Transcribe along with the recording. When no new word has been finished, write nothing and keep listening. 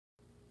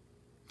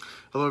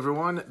Hello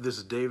everyone, this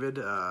is David,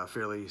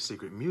 Fairly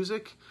Secret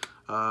Music.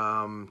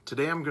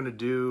 Today I'm going to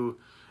do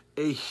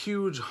a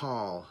huge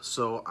haul,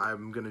 so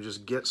I'm going to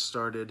just get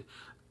started.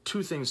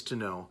 Two things to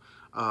know.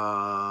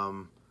 I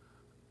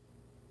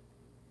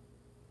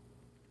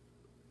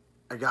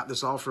got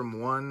this all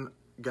from one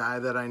guy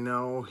that I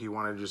know. He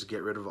wanted to just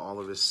get rid of all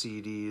of his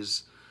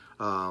CDs.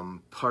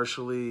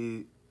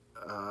 Partially,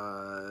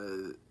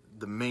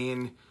 the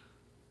main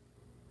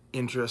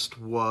interest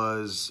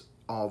was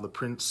all the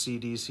Prince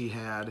CDs he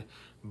had,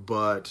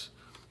 but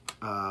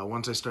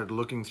once I started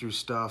looking through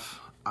stuff,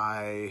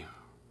 I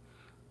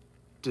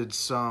did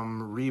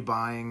some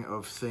rebuying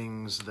of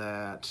things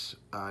that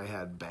I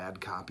had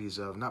bad copies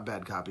of. Not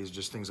bad copies,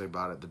 just things I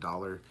bought at the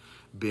dollar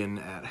bin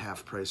at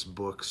Half Price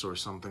Books or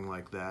something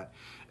like that.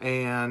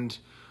 And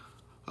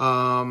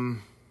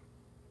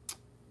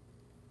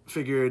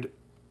figured,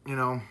 you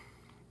know,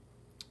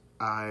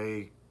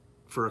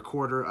 for a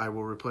quarter, I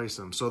will replace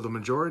them. So the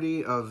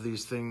majority of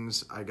these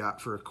things I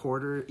got for a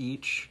quarter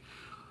each,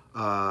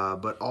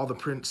 but all the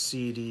Prince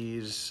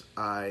CDs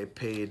I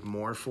paid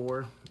more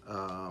for,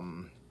 up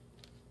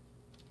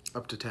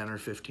to $10 or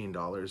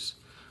 $15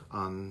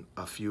 on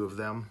a few of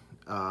them,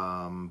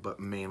 but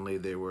mainly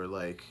they were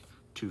like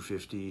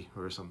 $2.50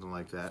 or something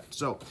like that.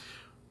 So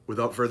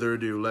without further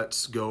ado,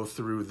 let's go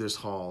through this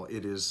haul.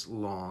 It is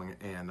long,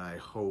 and I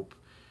hope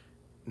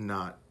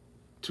not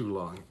too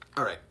long.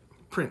 All right.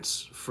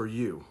 Prince, For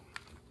You.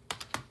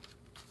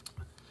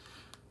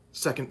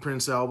 Second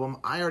Prince album.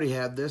 I already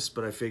had this,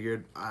 but I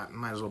figured I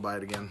might as well buy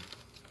it again.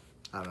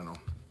 I don't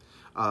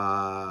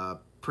know.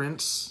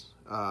 Prince,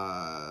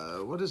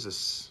 what is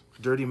this?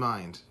 Dirty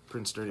Mind.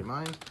 Prince Dirty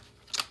Mind.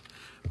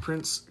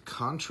 Prince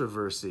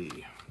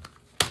Controversy.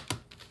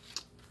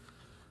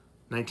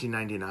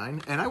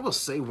 1999. And I will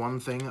say one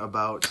thing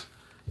about,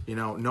 you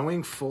know,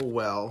 knowing full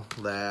well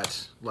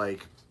that,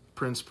 like,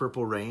 Prince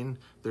Purple Rain,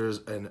 there's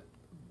an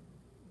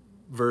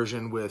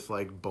version with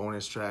like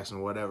bonus tracks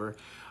and whatever.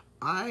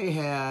 I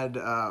had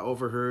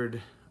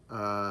overheard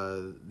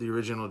the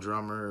original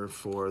drummer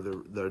for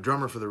the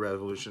drummer for the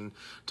Revolution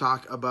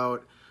talk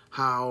about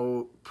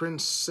how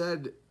Prince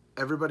said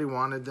everybody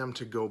wanted them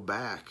to go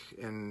back,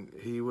 and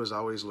he was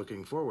always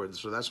looking forward.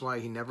 So that's why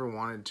he never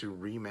wanted to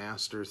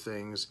remaster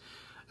things.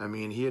 I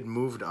mean, he had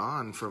moved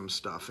on from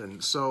stuff,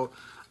 and so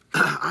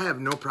I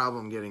have no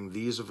problem getting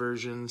these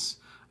versions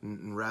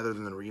rather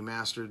than the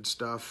remastered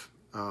stuff.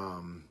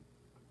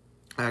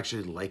 I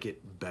actually like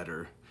it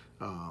better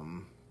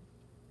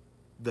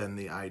than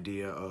the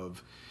idea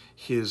of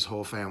his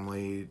whole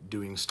family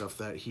doing stuff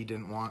that he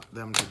didn't want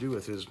them to do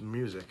with his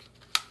music.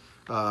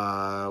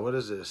 What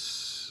is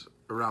this?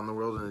 Around the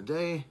World in a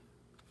Day.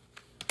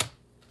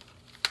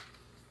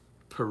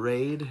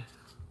 Parade.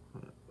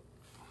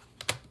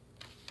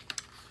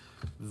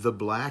 The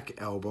Black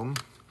Album.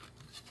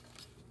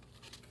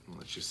 I'll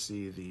let you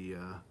see the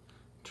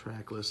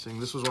track listing.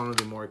 This was one of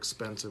the more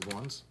expensive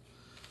ones.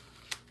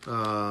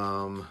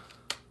 I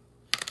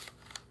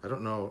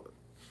don't know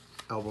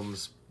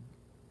albums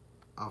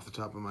off the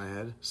top of my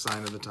head.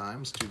 Sign of the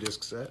Times,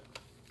 2-disc set.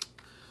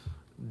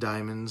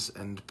 Diamonds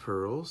and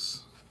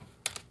Pearls.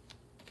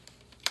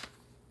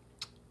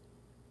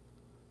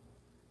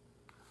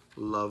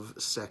 Love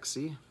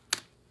Sexy.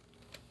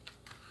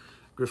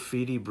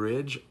 Graffiti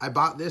Bridge. I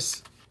bought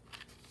this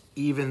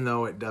even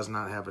though it does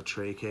not have a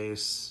tray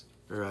case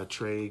or a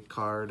tray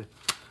card.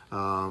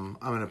 I'm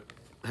going to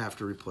have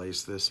to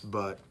replace this,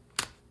 but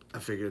I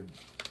figured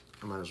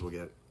I might as well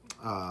get it.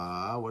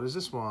 What is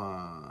this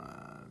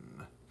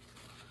one?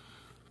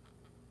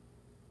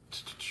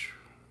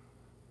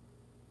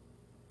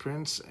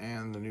 Prince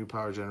and the New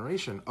Power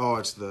Generation. Oh,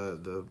 it's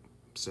the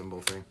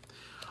symbol thing.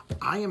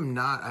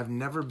 I've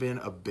never been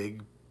a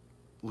big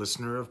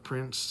listener of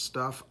Prince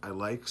stuff. I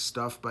like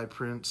stuff by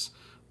Prince,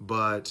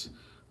 but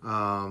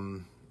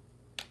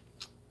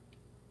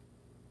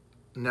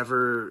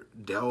never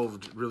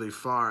delved really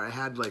far. I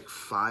had like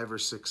 5 or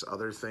 6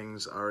 other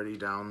things already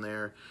down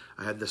there.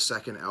 I had the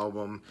second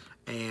album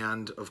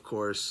and, of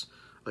course,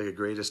 like a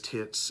Greatest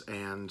Hits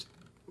and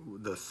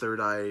the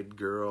Third Eyed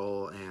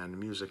Girl and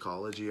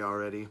Musicology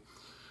already.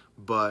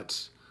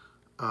 But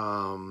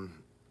I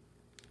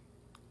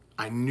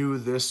knew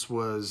this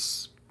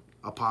was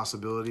a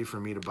possibility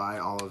for me to buy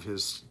all of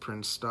his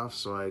Prince stuff,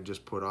 so I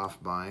just put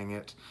off buying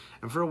it.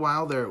 And for a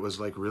while there, it was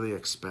like really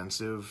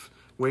expensive.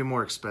 Way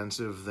more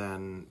expensive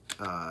than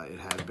it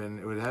had been.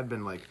 It had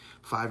been like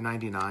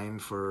 $5.99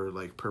 for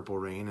like Purple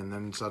Rain, and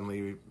then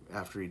suddenly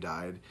after he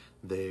died,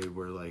 they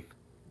were like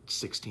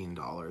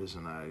 $16,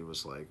 and I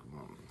was like,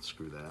 well,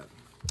 screw that.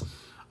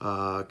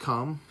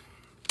 Come,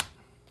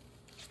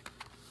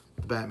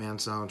 the Batman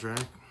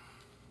soundtrack.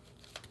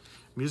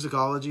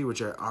 Musicology,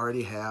 which I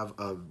already have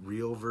a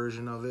real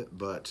version of it,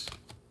 but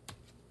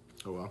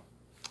oh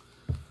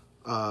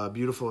well.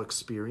 Beautiful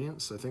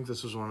Experience. I think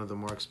this was one of the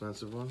more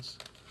expensive ones.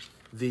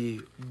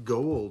 The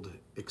Gold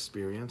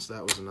Experience,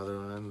 that was another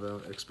one of the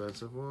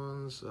expensive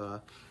ones.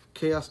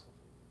 Chaos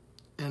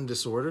and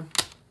Disorder.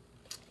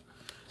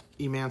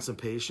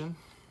 Emancipation.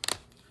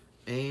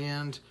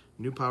 And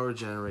New Power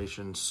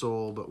Generation,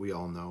 soul, but we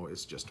all know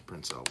it's just a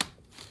Prince album.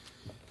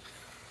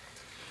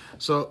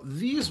 So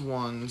these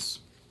ones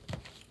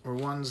were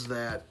ones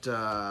that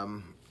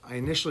I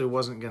initially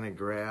wasn't going to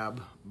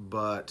grab,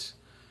 but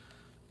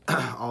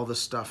all the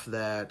stuff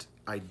that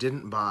I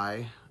didn't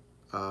buy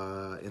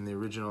in the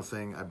original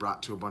thing, I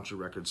brought to a bunch of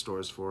record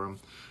stores for him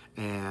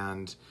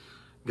and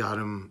got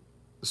him,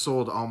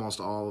 sold almost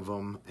all of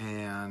them,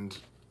 and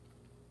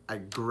I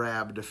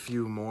grabbed a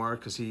few more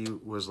because he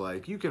was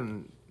like,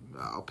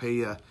 I'll pay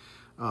you,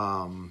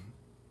 I'll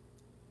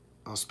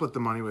split the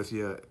money with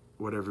you,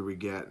 whatever we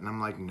get. And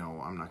I'm like,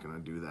 no, I'm not going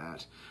to do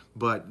that.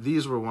 But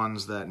these were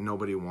ones that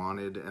nobody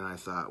wanted, and I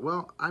thought,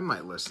 well, I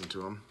might listen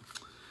to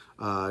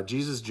them.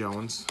 Jesus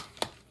Jones,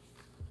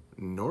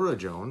 Norah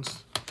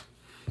Jones,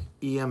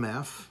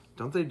 EMF,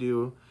 don't they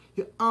do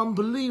You're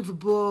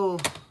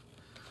Unbelievable?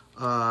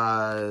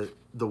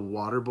 The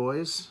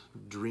Waterboys,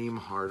 Dream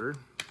Harder.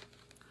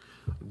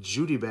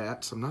 Judy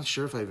Bats, I'm not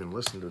sure if I even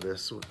listened to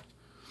this.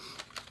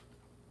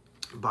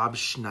 Bob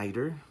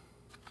Schneider.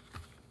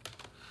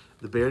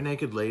 The Bare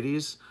Naked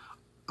Ladies.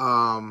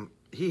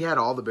 He had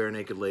all the Bare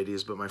Naked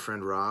Ladies, but my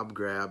friend Rob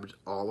grabbed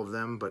all of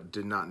them, but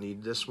did not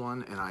need this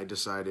one, and I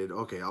decided,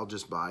 okay, I'll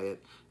just buy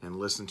it and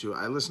listen to it.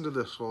 I listened to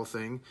this whole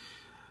thing.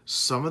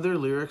 Some of their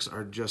lyrics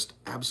are just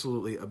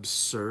absolutely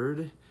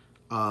absurd.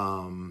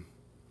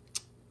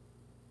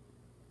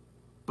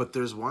 But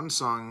there's one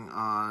song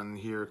on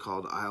here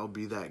called I'll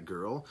Be That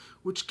Girl,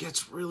 which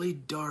gets really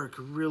dark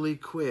really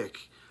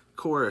quick.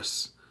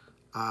 Chorus.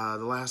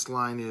 The last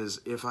line is,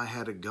 if I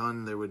had a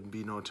gun, there would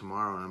be no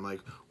tomorrow. And I'm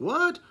like,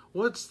 what?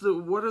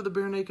 What are the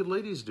Bare Naked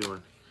Ladies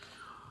doing?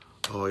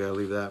 Oh, I gotta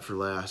leave that for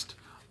last.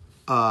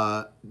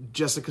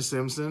 Jessica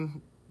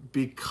Simpson,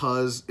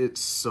 because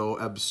it's so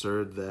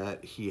absurd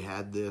that he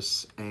had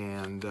this,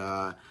 and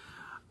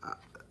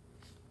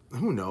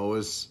who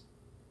knows?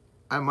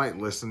 I might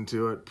listen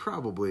to it,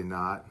 probably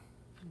not.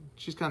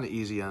 She's kind of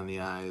easy on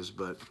the eyes,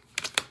 but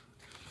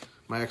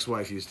my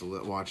ex-wife used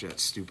to watch that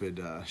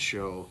stupid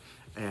show,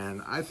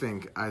 and I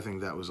think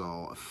that was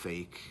all a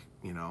fake,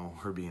 you know,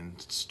 her being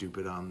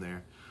stupid on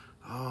there.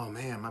 Oh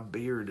man, my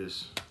beard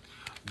is...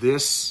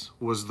 This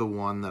was the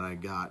one that I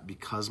got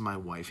because my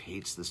wife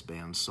hates this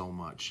band so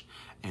much,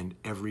 and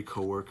every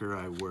coworker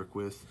I work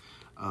with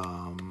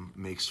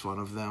makes fun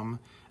of them,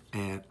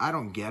 and I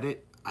don't get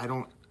it. I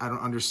don't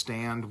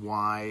understand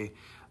why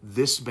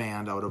this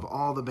band, out of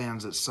all the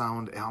bands that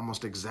sound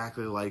almost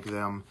exactly like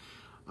them,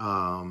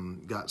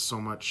 got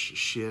so much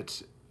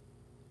shit.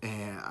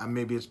 And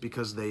maybe it's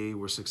because they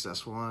were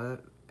successful at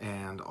it,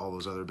 and all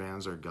those other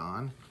bands are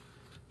gone.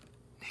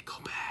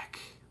 Nickelback.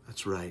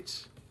 That's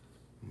right.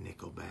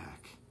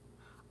 Nickelback.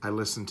 I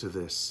listened to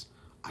this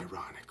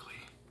ironically.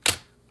 I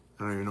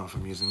don't even know if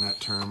I'm using that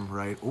term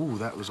right. Oh,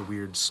 that was a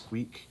weird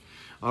squeak.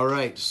 All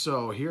right,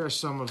 so here are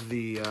some of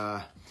the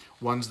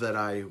ones that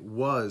I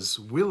was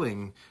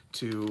willing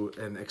to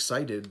and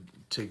excited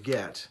to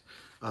get.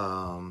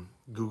 Goo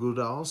Goo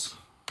Dolls,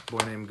 Boy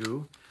Named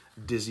Goo,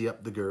 Dizzy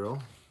Up the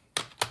Girl.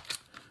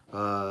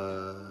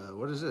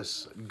 What is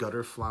this?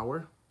 Gutter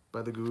Flower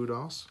by the Goo Goo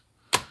Dolls.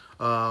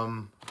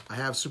 I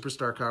have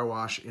Superstar Car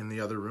Wash in the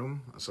other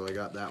room, so I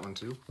got that one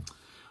too.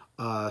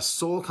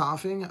 Soul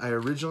Coughing. I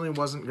originally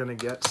wasn't going to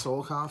get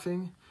Soul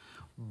Coughing,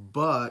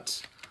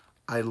 but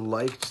I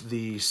liked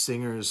the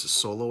singer's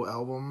solo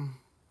album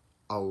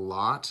a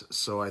lot,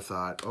 so I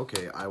thought,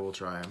 okay, I will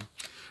try them.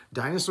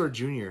 Dinosaur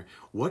Jr.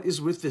 What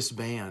is with this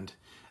band?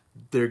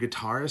 Their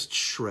guitarist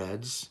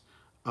shreds,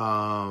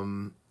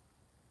 and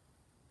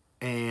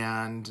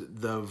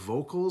the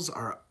vocals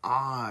are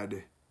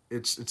odd.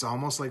 It's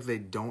almost like they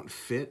don't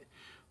fit,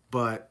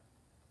 but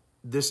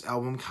this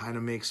album kind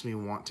of makes me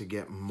want to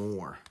get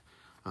more.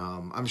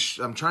 I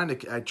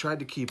tried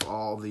to keep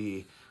all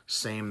the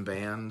same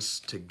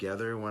bands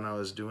together when I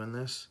was doing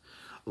this.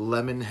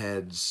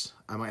 Lemonheads.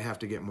 I might have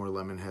to get more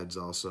Lemonheads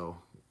also.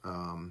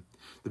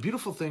 The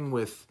beautiful thing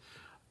with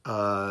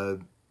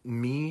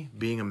me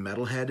being a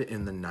metalhead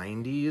in the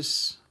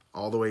 90s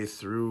all the way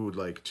through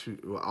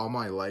all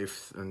my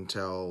life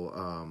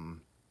until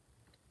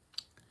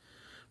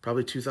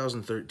probably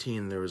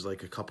 2013, there was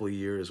like a couple of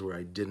years where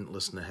I didn't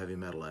listen to heavy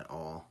metal at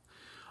all.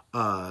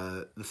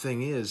 The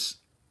thing is,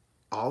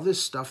 all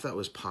this stuff that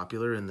was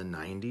popular in the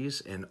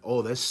 90s, and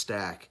oh, this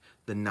stack,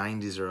 the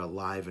 90s are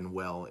alive and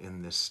well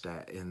in this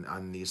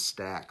on these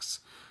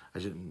stacks.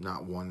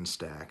 Not one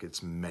stack,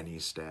 it's many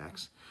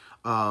stacks.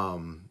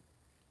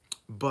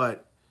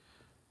 But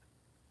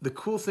the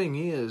cool thing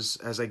is,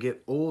 as I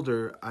get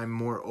older, I'm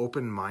more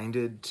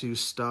open-minded to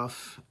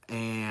stuff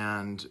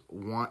and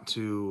want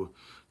to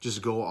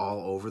just go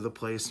all over the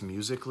place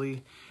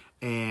musically.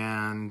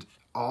 And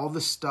all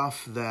the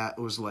stuff that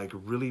was like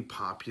really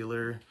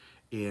popular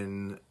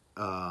in,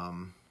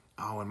 and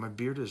my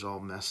beard is all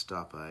messed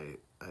up. I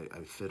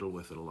fiddle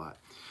with it a lot.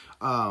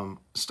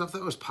 Stuff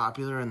that was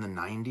popular in the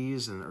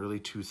 90s and early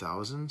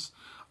 2000s,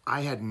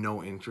 I had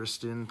no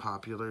interest in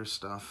popular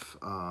stuff.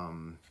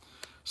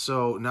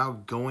 So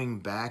now going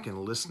back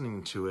and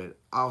listening to it,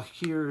 I'll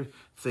hear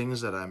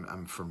things that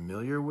I'm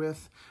familiar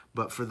with,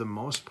 but for the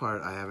most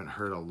part, I haven't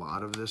heard a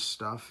lot of this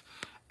stuff,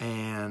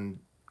 and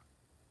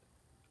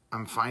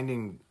I'm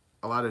finding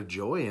a lot of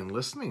joy in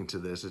listening to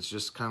this. It's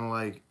just kind of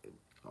like,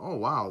 oh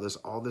wow, there's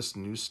all this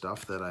new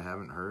stuff that I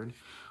haven't heard.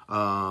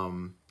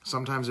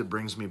 Sometimes it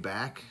brings me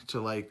back to,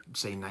 like,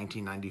 say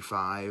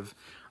 1995,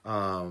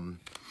 and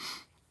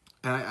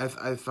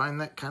I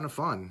find that kind of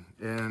fun.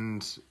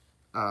 And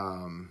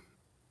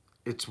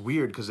it's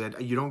weird because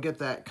you don't get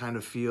that kind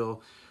of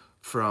feel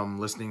from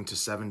listening to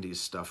 70s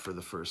stuff for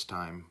the first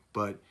time,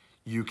 but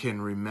I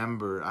can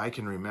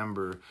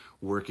remember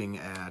working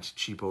at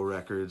Cheapo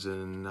Records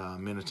in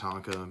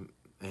Minnetonka,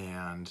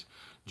 and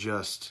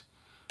just,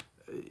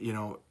 you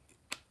know,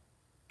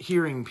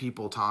 hearing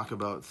people talk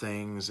about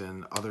things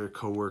and other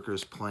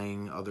coworkers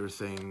playing other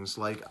things.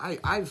 Like,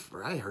 I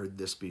heard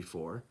this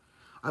before.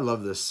 I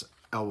love this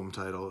album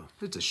title.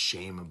 It's a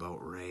shame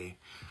about Ray.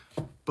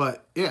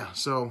 But yeah,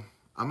 so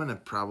I'm gonna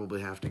probably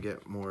have to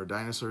get more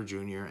Dinosaur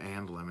Jr.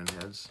 and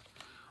Lemonheads.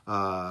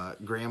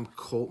 Graham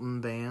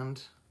Colton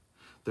Band.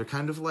 They're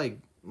kind of like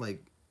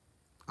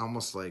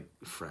almost like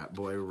frat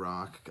boy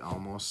rock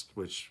almost,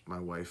 which my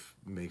wife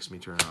makes me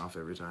turn off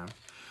every time.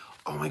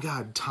 Oh my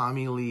God,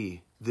 Tommy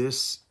Lee.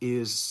 This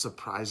is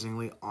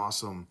surprisingly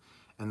awesome.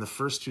 And the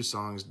first two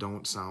songs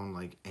don't sound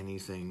like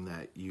anything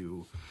that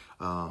you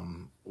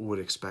would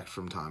expect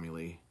from Tommy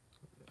Lee.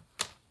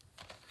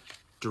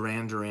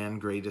 Duran Duran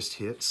Greatest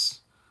Hits.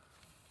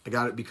 I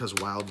got it because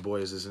Wild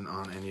Boys isn't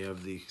on any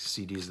of the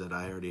CDs that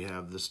I already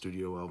have, the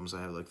studio albums.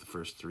 I have like the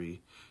first three.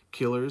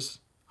 Killers,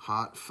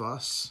 Hot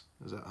Fuss.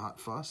 Is that Hot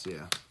Fuss?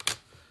 Yeah.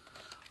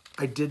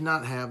 I did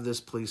not have this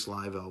Police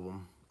Live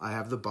album. I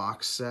have the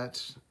box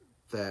set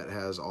that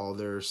has all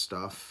their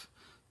stuff.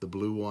 The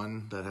blue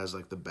one that has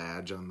like the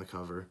badge on the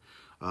cover.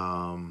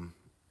 That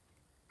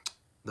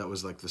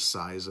was like the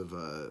size of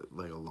a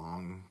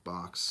long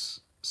box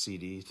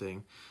CD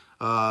thing.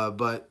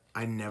 But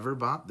I never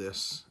bought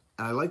this.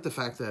 And I like the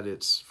fact that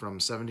it's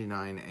from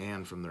 '79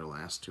 and from their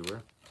last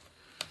tour.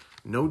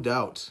 No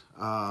Doubt.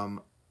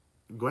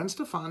 Gwen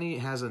Stefani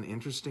has an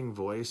interesting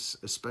voice,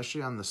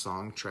 especially on the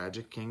song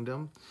Tragic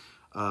Kingdom.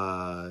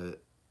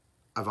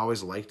 I've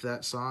always liked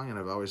that song, and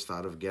I've always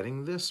thought of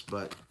getting this,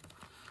 but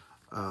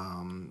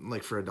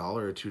like for $1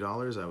 or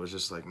 $2, I was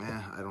just like,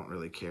 meh, I don't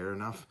really care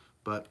enough.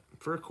 But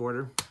for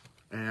 $0.25,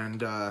 and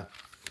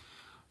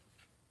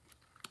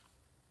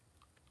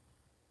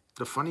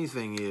the funny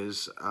thing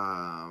is,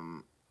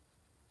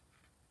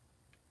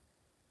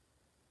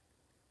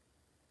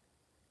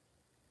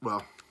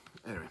 well,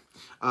 anyway,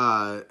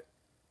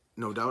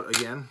 No Doubt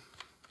again.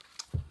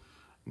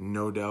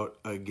 No Doubt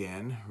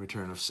again.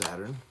 Return of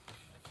Saturn.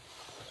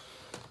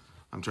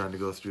 I'm trying to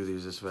go through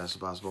these as fast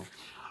as possible.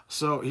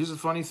 So here's the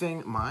funny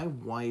thing. My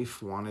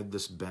wife wanted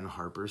this Ben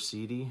Harper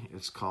CD.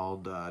 It's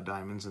called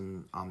Diamonds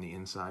on the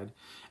Inside.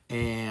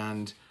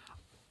 And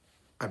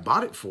I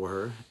bought it for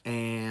her.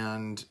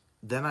 And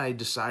then I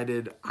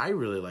decided I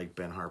really like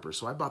Ben Harper.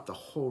 So I bought the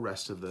whole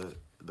rest of the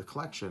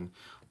collection.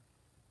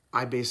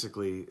 I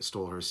basically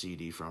stole her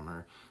CD from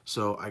her.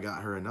 So I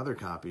got her another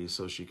copy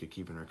so she could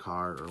keep in her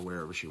car or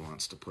wherever she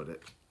wants to put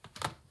it.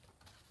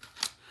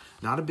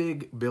 Not a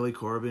big Billy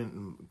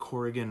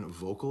Corrigan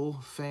vocal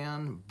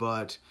fan,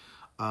 but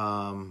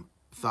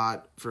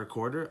thought for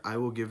 $0.25 I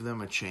will give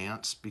them a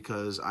chance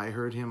because I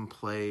heard him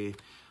play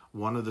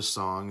one of the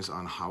songs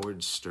on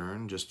Howard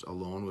Stern, just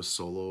alone with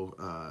solo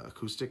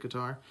acoustic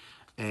guitar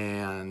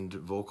and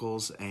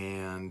vocals,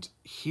 and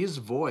his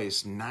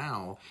voice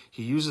now,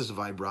 he uses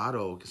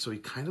vibrato, so he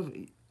kind of,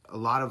 a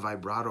lot of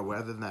vibrato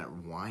rather than that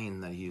whine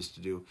that he used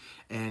to do,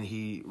 and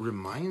he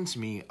reminds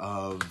me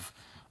of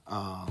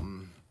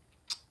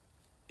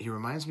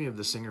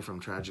the singer from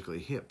Tragically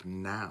Hip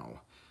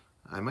now.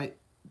 I might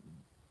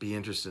be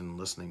interested in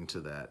listening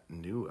to that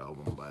new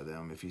album by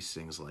them if he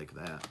sings like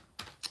that.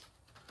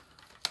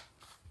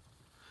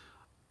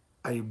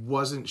 I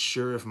wasn't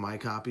sure if my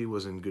copy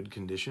was in good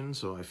condition,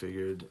 so I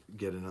figured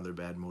get another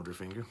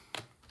Badmotorfinger.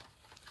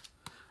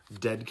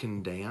 Dead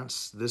Can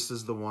Dance. This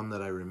is the one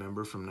that I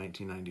remember from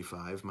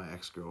 1995. My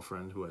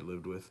ex-girlfriend, who I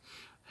lived with,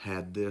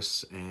 had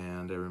this,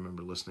 and I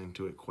remember listening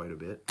to it quite a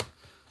bit.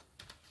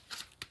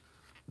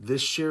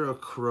 This Sheryl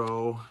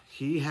Crow,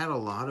 he had a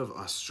lot of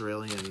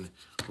Australian,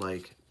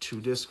 like,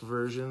 2-disc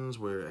versions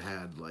where it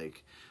had,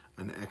 like,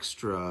 an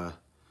extra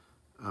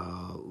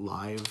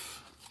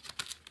live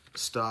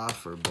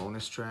stuff or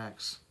bonus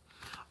tracks.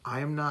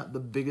 I am not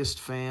the biggest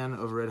fan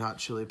of Red Hot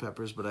Chili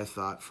Peppers, but I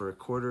thought for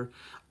 $0.25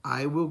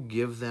 I will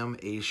give them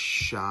a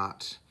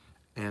shot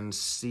and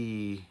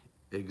see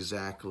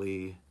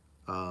exactly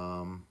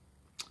what's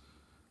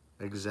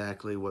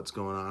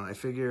going on. I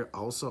figure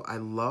also I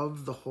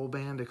love the whole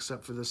band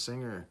except for the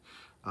singer.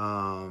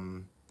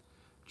 John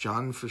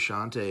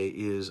Frusciante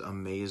is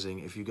amazing.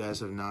 If you guys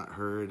have not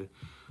heard,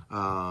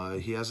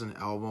 he has an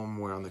album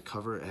where on the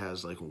cover it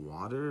has like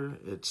water.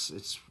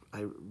 It's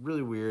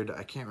really weird.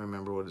 I can't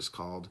remember what it's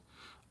called.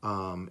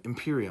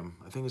 Imperium.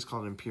 I think it's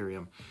called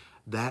Imperium.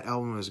 That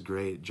album is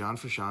great. John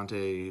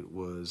Frusciante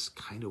was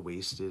kind of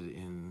wasted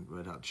in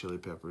Red Hot Chili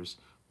Peppers,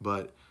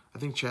 but I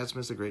think Chad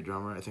Smith's a great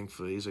drummer. I think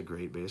Flea's a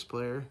great bass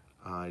player.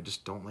 I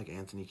just don't like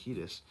Anthony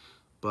Kiedis,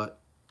 but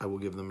I will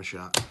give them a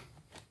shot.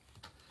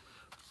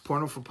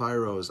 Porno for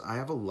Pyros. I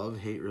have a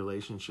love-hate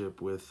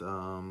relationship with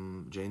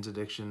Jane's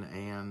Addiction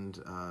and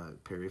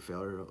Perry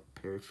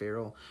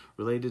Farrell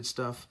related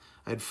stuff.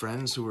 I had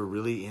friends who were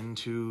really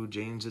into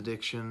Jane's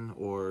Addiction,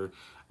 or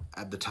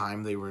at the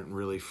time they weren't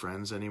really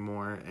friends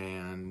anymore,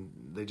 and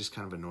they just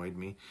kind of annoyed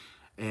me.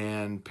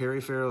 And Perry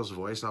Farrell's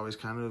voice always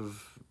kind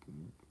of,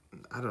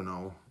 I don't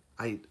know,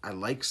 I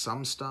like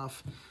some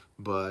stuff,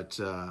 but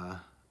I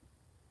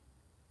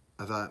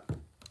thought,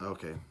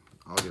 okay,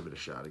 I'll give it a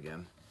shot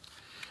again.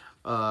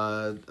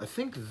 I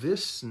think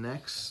this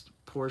next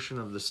portion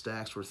of the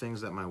stacks were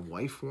things that my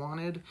wife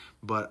wanted,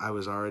 but I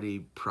was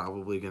already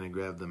probably going to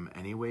grab them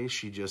anyway.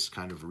 She just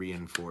kind of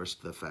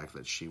reinforced the fact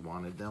that she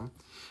wanted them.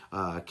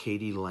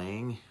 Katie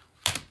Lang,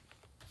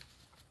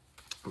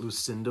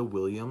 Lucinda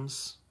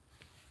Williams,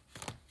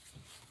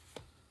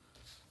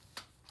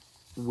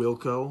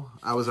 Wilco.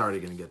 I was already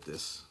going to get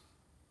this.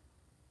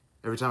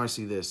 Every time I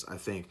see this, I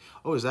think,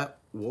 oh, is that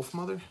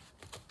Wolfmother?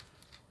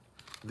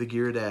 The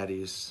Gear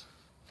Daddies.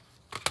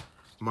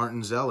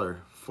 Martin Zeller,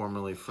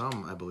 formerly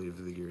from, I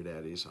believe, the Gear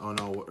Daddies. Oh,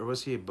 no, or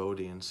was he at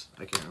Bodines?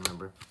 I can't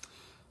remember.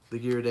 The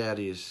Gear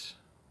Daddies.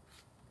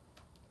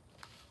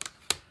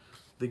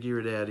 The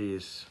Gear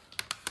Daddies.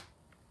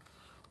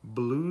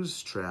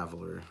 Blues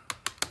Traveler.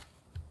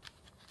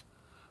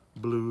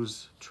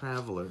 Blues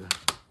Traveler.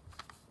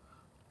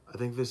 I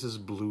think this is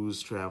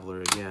Blues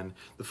Traveler again.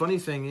 The funny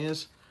thing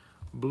is,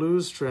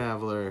 Blues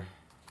Traveler...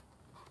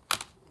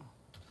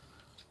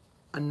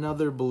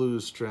 Another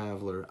Blues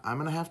Traveler. I'm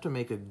going to have to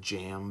make a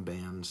jam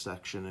band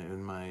section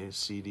in my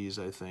CDs,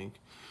 I think.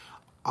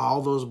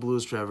 All those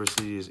Blues Traveler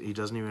CDs, he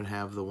doesn't even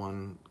have the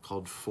one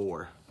called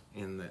 4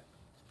 in it.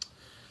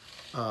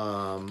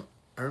 I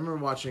remember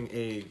watching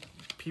a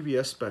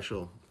PBS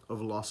special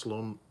of Lost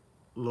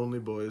Lonely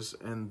Boys,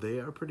 and they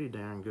are pretty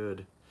darn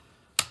good.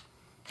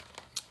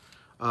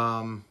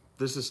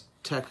 This is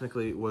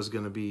technically was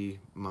going to be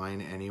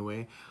mine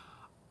anyway.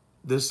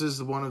 This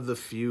is one of the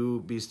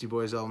few Beastie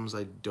Boys albums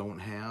I don't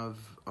have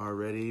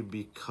already,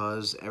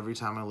 because every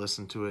time I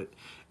listen to it,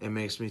 it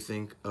makes me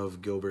think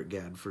of Gilbert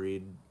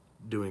Gottfried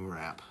doing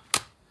rap.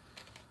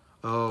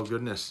 Oh,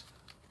 goodness.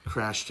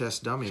 Crash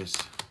Test Dummies.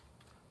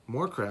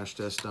 More Crash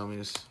Test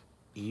Dummies.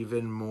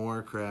 Even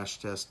more Crash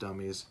Test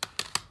Dummies.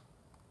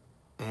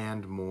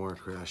 And more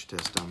Crash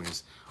Test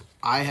Dummies.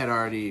 I had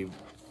already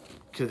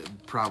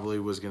probably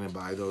was going to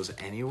buy those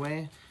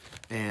anyway,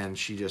 and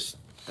she just...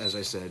 as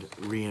I said,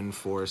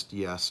 reinforced,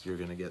 yes, you're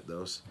going to get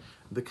those.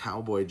 The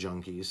Cowboy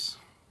Junkies.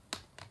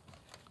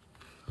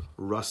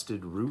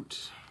 Rusted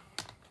Root.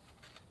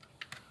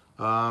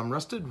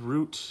 Rusted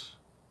Root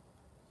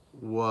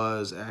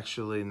was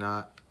actually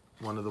not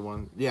one of the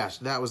ones... yes,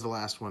 that was the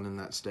last one in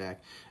that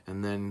stack.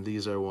 And then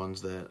these are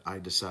ones that I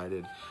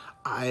decided.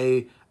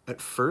 I,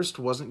 at first,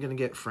 wasn't going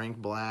to get Frank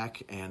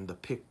Black and the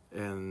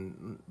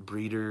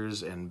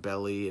Breeders and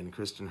Belly and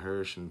Kristen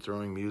Hirsch and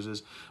Throwing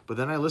Muses, but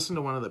then I listened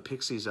to one of the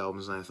Pixies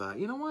albums and I thought,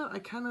 you know what,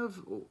 I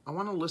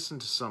want to listen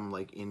to some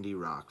like indie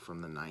rock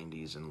from the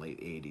 90s and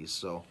late 80s.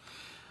 So,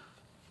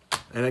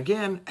 and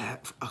again,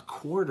 at a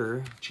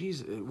quarter,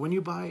 geez, when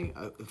you buy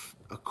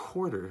a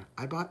quarter,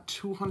 I bought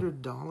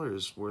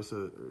 $200 worth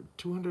of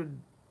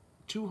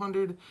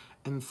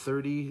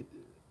 230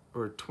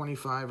 or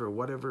 25 or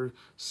whatever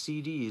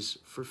CDs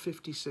for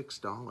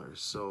 $56.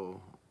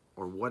 So,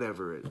 or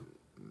whatever it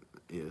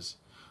is.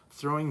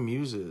 Throwing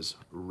Muses,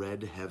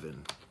 Red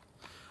Heaven.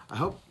 I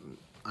hope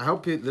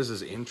this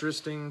is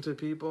interesting to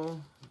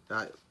people.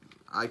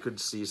 I could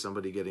see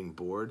somebody getting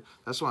bored.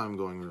 That's why I'm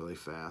going really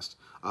fast.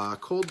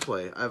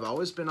 Coldplay. I've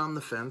always been on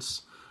the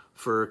fence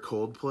for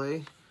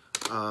Coldplay.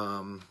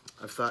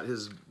 I've thought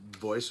his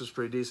voice was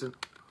pretty decent.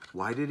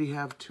 Why did he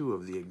have two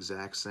of the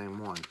exact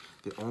same one?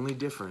 The only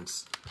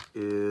difference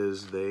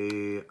is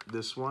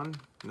this one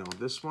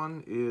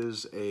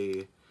is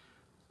a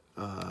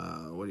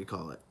what do you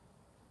call it?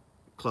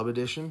 Club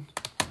edition,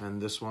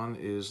 and this one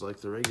is like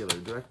the regular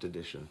direct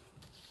edition.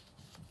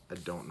 I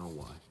don't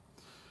know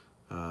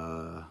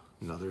why.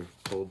 Another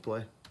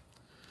Coldplay.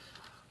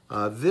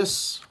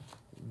 This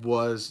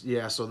was,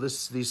 yeah, so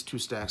these two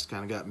stacks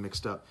kind of got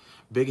mixed up.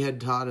 Big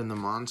Head Todd and the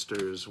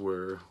Monsters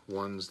were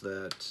ones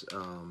that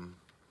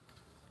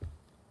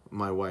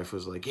my wife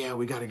was like, yeah,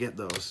 we got to get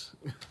those.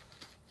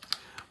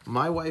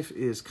 My wife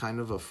is kind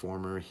of a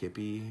former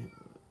hippie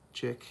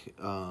chick.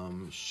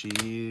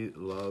 She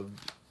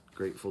loved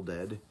Grateful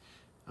Dead,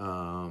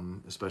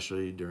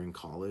 especially during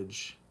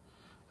college,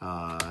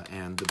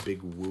 and the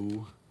Big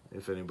Woo,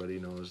 if anybody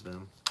knows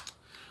them.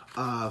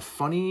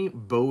 Funny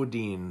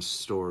Bodine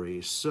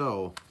story.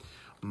 So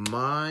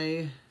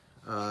my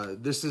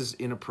this is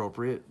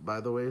inappropriate,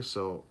 by the way,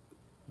 so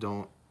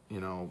don't,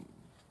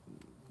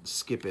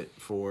 skip it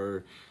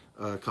for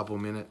a couple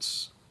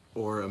minutes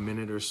or a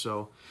minute or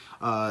so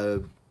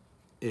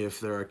if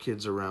there are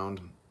kids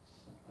around.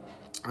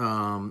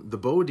 The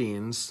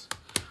Bodines,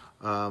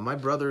 my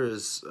brother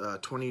is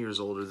 20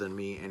 years older than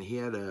me, and he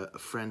had a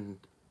friend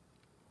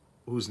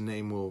whose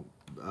name will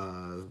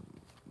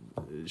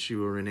she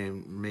will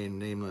remain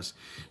nameless.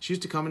 She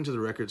used to come into the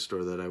record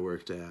store that I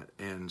worked at,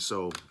 and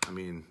so I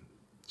mean,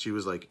 she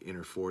was like in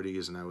her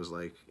 40s, and I was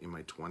like in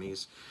my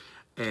 20s.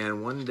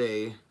 And one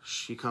day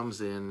she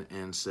comes in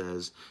and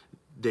says,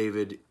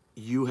 "David,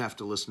 you have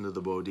to listen to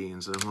the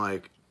Bodines." And I'm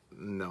like,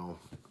 no,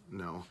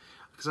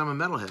 because I'm a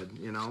metalhead,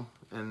 you know,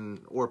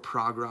 or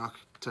prog rock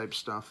type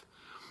stuff.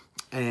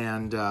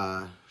 And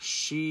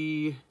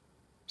she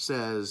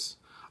says,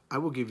 "I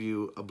will give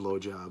you a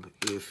blowjob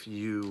if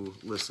you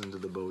listen to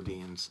the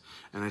Bodines."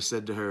 And I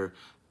said to her,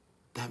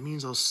 "That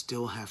means I'll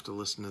still have to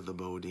listen to the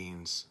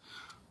Bodines."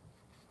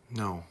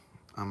 No,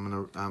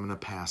 I'm gonna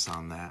pass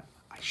on that.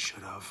 I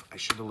should have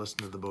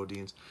listened to the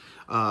Bodines.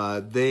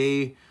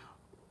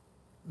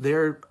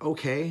 They're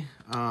okay.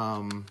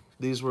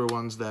 These were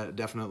ones that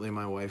definitely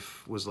my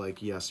wife was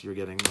like, "Yes, you're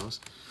getting those."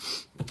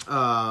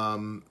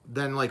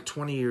 Then like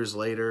 20 years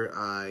later,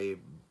 I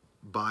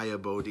buy a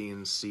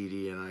Bodine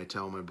CD and I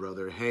tell my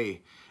brother,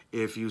 "Hey,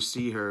 if you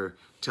see her,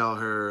 tell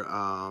her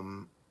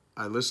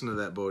I listened to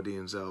that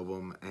Bodines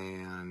album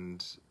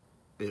and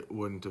it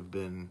wouldn't have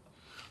been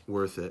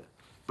worth it."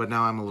 But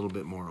now I'm a little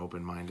bit more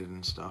open-minded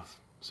and stuff.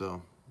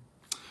 So,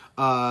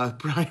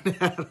 Bryan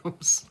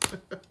Adams.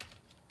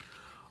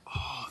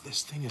 Oh,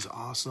 this thing is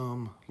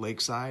awesome.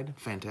 Lakeside,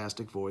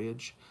 Fantastic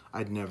Voyage.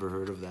 I'd never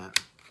heard of that.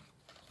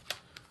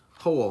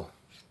 Hole.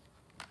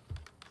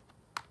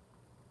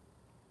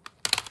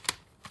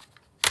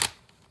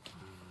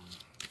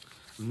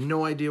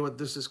 No idea what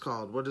this is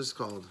called. What is it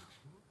called?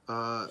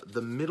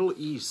 The Middle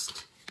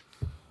East.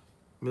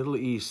 Middle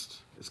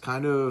East. It's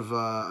kind of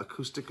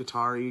acoustic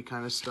guitar-y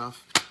kind of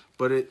stuff,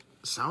 but it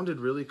sounded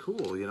really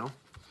cool, you know?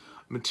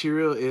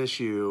 Material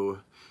Issue,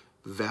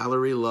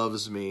 Valerie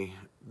Loves Me.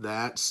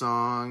 That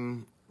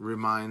song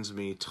reminds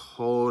me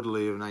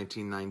totally of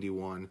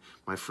 1991.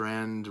 My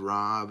friend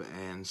Rob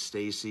and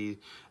Stacy,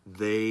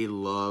 they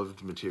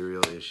loved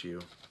Material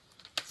Issue.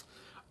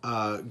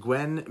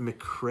 Gwen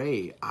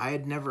McCrae. I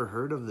had never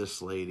heard of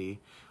this lady.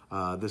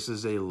 This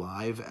is a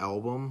live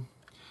album.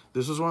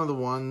 This was one of the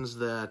ones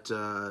that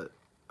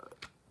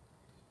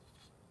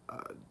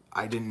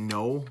I didn't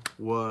know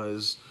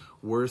was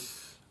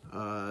worth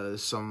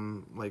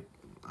some, like,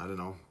 I don't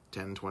know,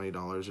 $10,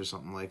 $20 or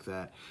something like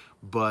that.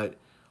 But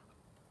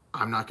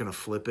I'm not going to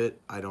flip it.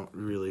 I don't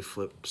really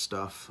flip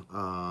stuff.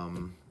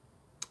 And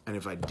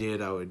if I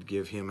did, I would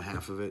give him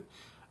half of it.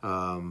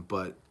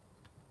 But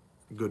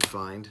good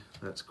find.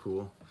 That's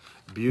cool.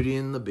 Beauty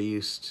and the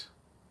Beast.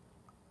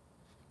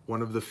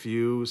 One of the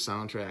few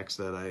soundtracks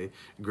that I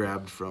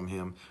grabbed from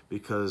him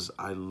because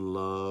I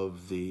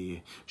love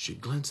the "She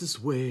glanced this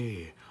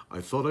way, I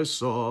thought I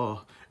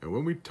saw, and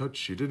when we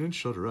touched, she didn't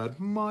shudder at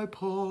my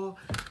paw."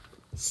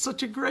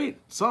 Such a great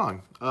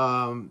song.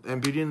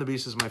 And Beauty and the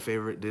Beast is my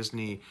favorite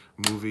Disney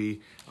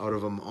movie out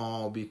of them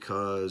all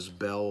because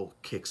Belle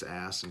kicks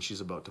ass and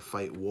she's about to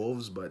fight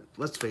wolves. But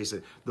let's face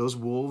it, those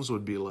wolves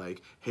would be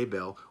like, "Hey,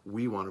 Belle,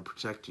 we want to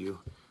protect you."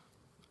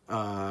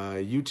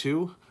 You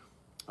too.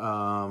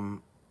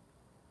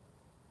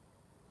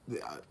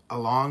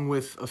 Along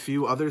with a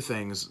few other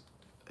things,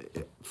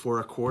 for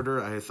a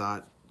quarter, I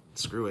thought,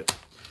 screw it.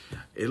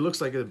 It looks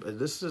like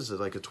this is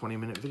like a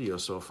 20-minute video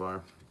so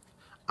far.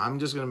 I'm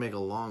just going to make a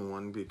long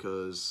one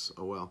because,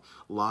 oh well.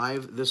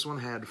 Live, this one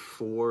had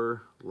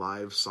 4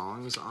 live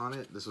songs on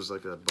it. This was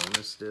like a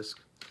bonus disc.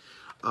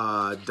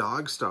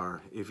 Dogstar.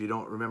 If you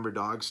don't remember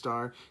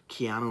Dogstar,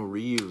 Keanu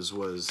Reeves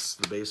was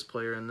the bass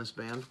player in this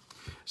band.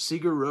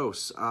 Sigur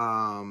Rós.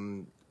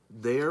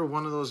 They're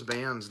one of those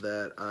bands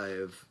that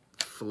I've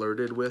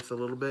flirted with a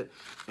little bit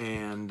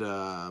and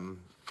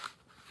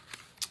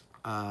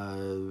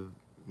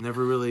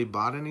never really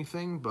bought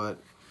anything,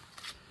 but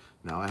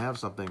now I have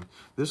something.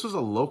 This was a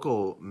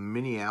local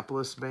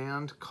Minneapolis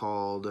band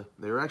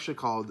they were actually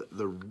called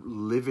the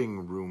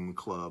Living Room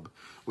Club,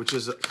 which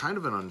is kind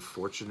of an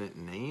unfortunate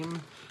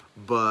name,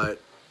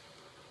 but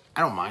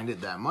I don't mind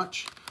it that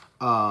much.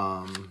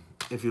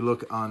 If you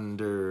look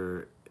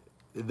under,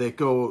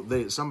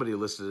 somebody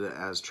listed it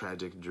as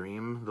Tragic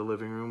Dream, the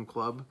Living Room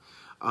Club.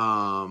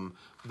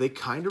 They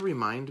kind of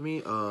remind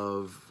me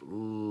of,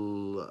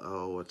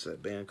 what's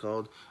that band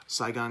called?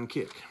 Saigon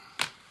Kick.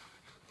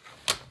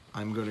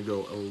 I'm going to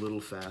go a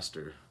little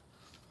faster.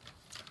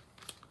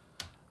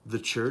 The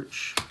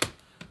Church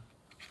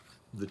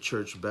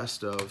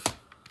Best Of,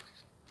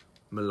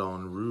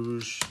 Moulin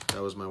Rouge.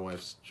 That was my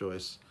wife's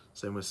choice.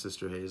 Same with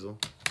Sister Hazel.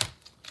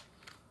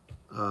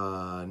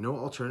 No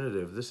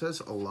Alternative. This has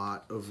a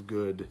lot of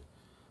good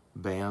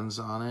bands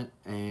on it,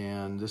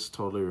 and this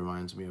totally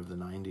reminds me of the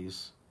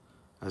 90s.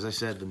 As I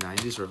said, the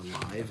 90s are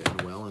alive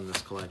and well in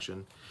this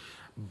collection.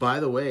 By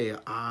the way,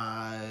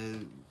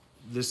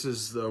 this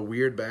is the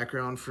weird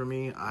background for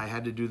me. I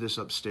had to do this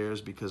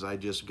upstairs because I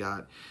just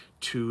got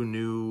 2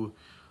 new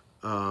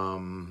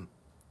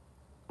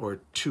or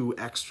 2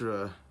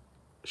 extra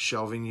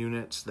shelving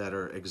units that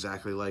are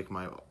exactly like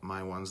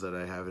my ones that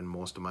I have in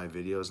most of my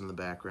videos in the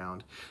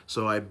background.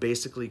 So I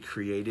basically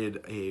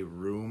created a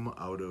room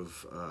out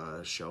of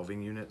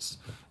shelving units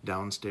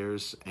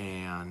downstairs,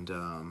 and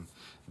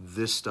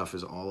this stuff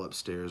is all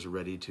upstairs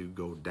ready to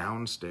go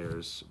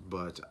downstairs,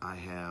 but I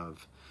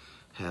have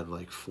had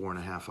like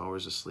 4.5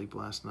 hours of sleep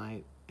last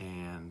night,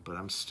 but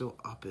I'm still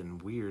up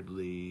and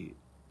weirdly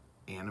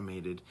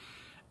animated.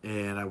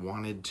 And I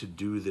wanted to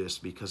do this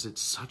because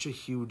it's such a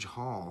huge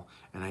haul,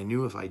 and I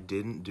knew if I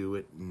didn't do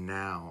it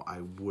now,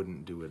 I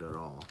wouldn't do it at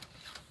all.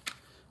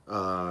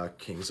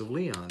 Kings of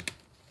Leon.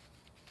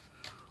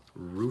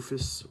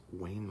 Rufus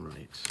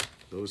Wainwright.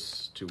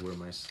 Those two were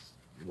my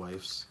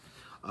wife's.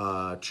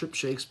 Trip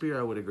Shakespeare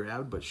I would have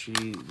grabbed, but she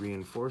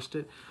reinforced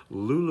it.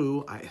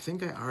 Lulu, I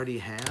think I already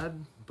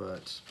had,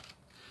 but...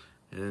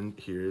 And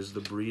here's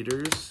the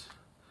Breeders,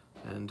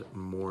 and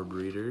more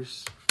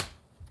Breeders.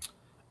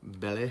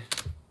 Belly.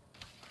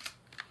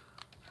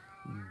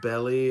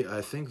 Belly, I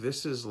think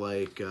this is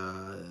like,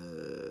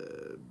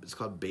 it's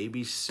called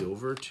Baby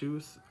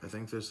Silvertooth. I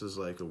think this is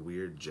like a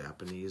weird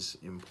Japanese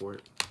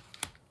import.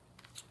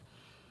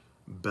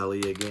 Belly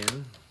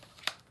again.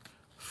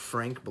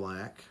 Frank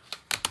Black.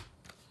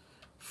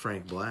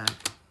 Frank Black.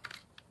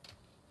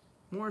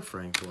 More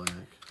Frank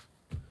Black.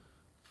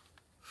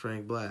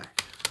 Frank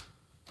Black.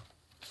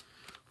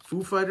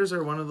 Foo Fighters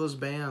are one of those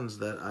bands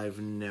that I've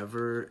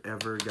never,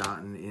 ever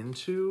gotten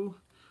into.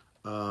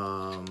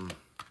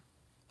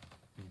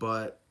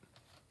 But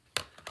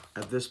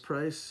at this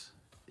price,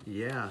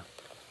 yeah,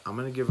 I'm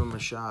going to give them a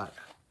shot.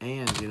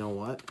 And you know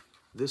what?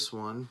 This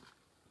one,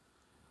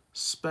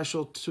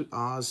 Special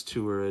Oz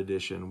Tour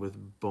Edition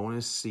with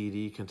bonus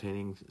CD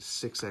containing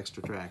 6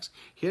 extra tracks.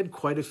 He had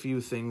quite a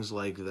few things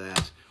like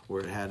that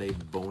where it had a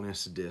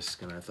bonus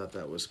disc, and I thought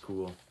that was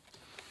cool.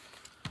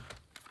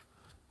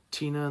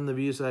 Tina and the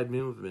B-Side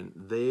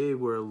Movement. They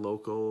were a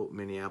local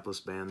Minneapolis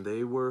band.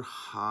 They were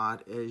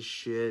hot as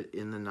shit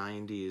in the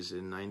 90s.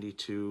 In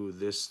 92,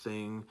 this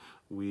thing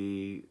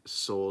we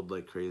sold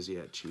like crazy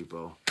at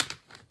Cheapo.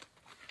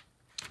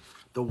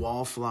 The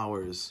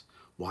Wallflowers.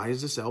 Why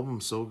is this album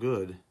so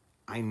good?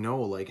 I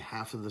know like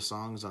half of the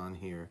songs on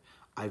here.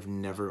 I've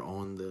never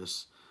owned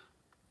this.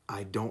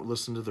 I don't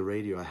listen to the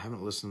radio. I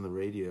haven't listened to the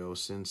radio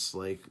since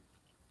like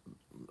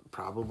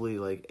probably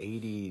like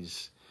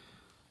 80s.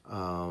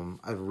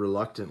 I've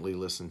reluctantly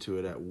listened to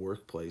it at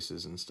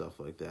workplaces and stuff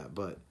like that,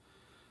 but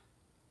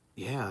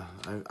yeah,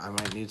 I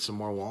might need some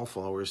more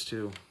Wallflowers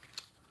too.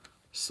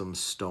 Some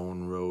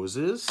Stone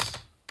Roses, a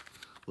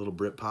little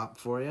Britpop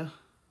for you.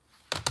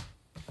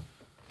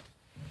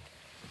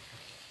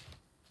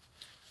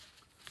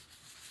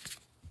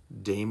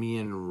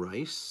 Damien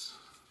Rice,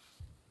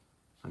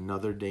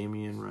 another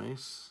Damien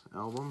Rice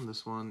album.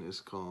 This one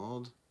is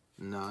called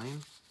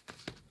 9.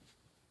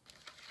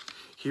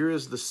 Here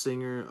is the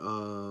singer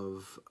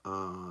of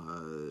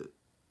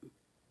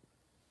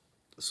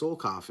Soul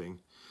Coughing.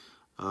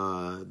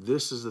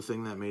 This is the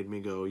thing that made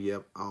me go,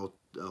 yep, I'll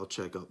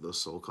check out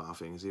those Soul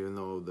Coughings. Even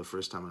though the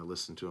first time I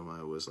listened to them,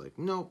 I was like,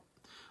 nope.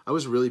 I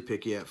was really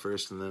picky at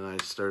first, and then I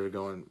started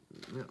going,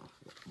 you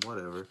know,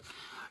 whatever.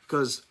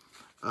 Because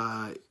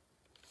I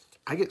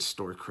get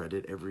store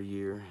credit every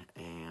year,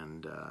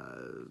 and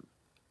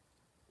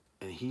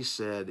he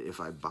said if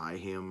I buy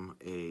him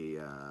a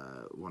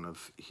one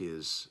of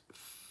his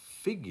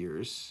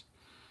figures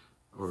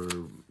or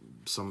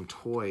some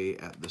toy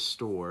at the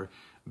store,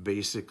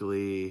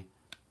 basically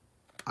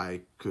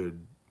I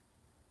could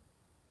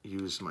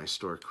use my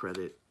store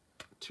credit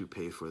to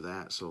pay for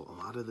that. So a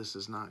lot of this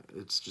is not,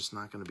 it's just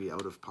not going to be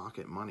out of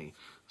pocket money.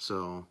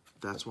 So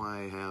that's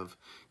why I have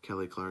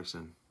Kelly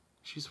Clarkson.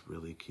 She's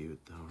really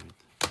cute though, right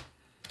there.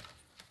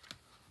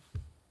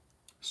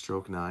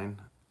 Stroke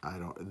 9.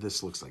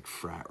 This looks like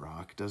frat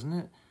rock, doesn't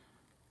it?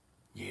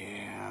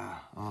 Yeah.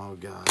 Oh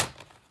God.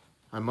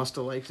 I must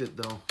have liked it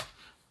though.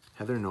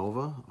 Heather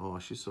Nova. Oh,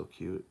 she's so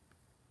cute.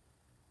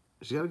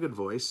 She's got a good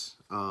voice.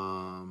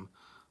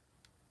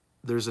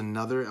 There's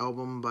another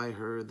album by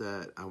her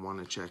that I want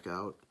to check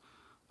out.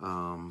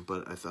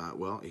 But I thought,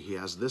 well, he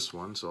has this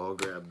one, so I'll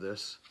grab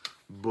this.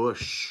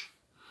 Bush.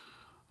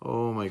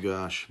 Oh my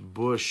gosh.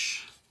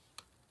 Bush.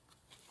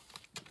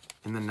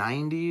 In the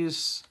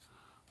 90s,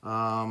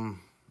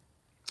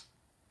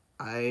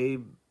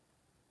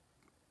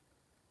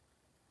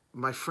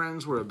 my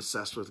friends were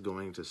obsessed with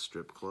going to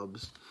strip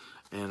clubs,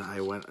 and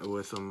I went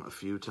with them a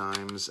few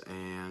times,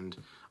 and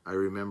I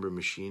remember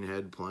Machine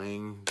Head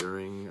playing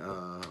during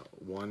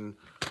one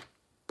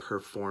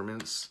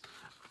performance,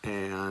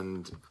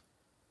 and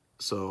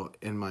so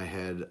in my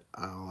head,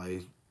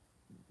 I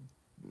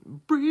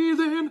breathe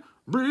in,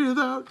 breathe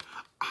out.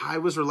 I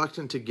was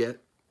reluctant to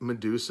get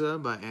Medusa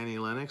by Annie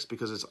Lennox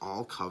because it's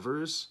all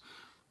covers,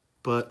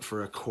 but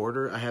for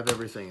 $25, I have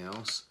everything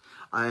else.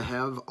 I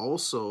have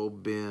also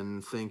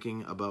been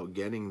thinking about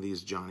getting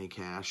these Johnny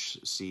Cash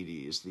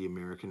CDs, the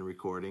American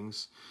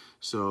recordings.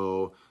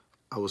 So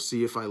I will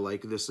see if I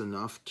like this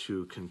enough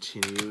to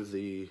continue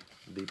the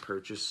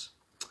purchase.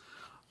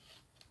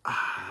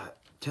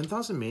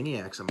 10,000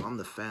 Maniacs, I'm on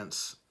the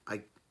fence.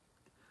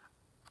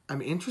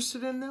 I'm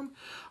interested in them.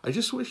 I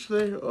just wish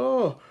they,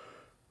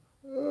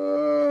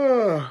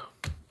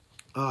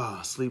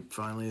 sleep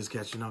finally is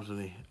catching up to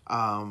me.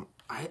 I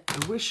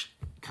wish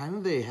kind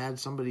of they had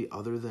somebody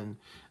other than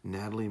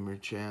Natalie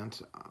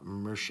Merchant,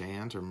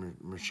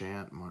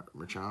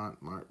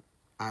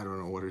 I don't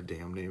know what her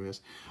damn name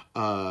is,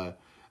 on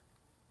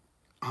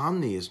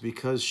these,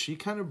 because she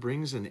kind of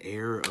brings an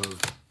air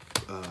of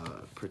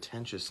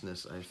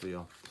pretentiousness, I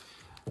feel.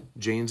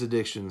 Jane's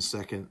Addiction's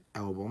second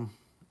album,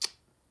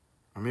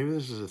 or maybe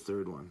this is a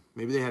third one.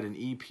 Maybe they had an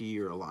EP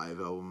or a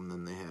live album,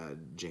 then they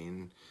had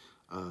Jane,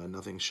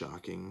 Nothing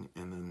Shocking,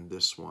 and then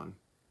this one.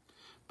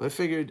 But I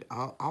figured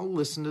I'll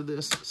listen to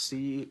this,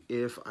 see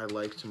if I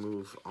like to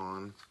move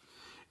on.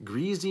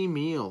 Greasy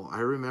Meal.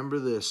 I remember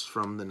this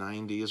from the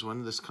 90s. When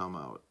did this come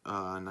out?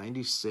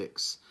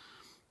 96.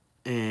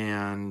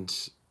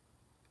 And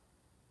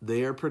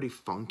they are pretty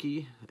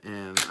funky,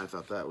 and I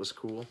thought that was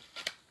cool.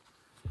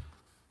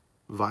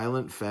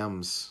 Violent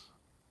Femmes.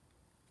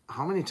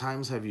 How many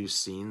times have you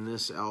seen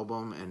this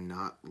album and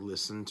not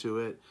listened to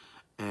it?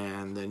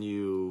 And then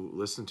you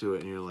listen to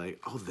it and you're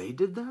like, oh, they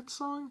did that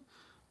song?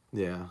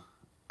 Yeah.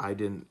 I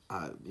didn't,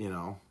 I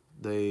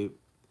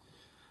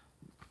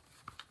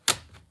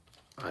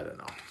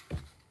don't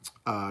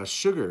know.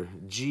 Sugar,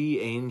 G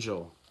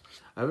Angel.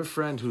 I have a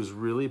friend who's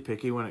really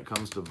picky when it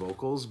comes to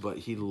vocals, but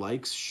he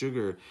likes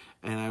Sugar.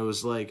 And I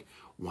was like,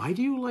 why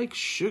do you like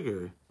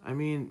Sugar? I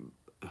mean,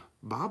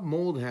 Bob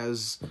Mould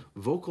has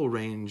vocal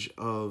range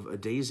of a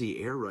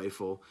Daisy air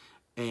rifle,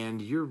 and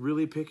you're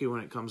really picky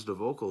when it comes to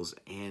vocals.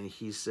 And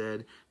he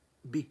said,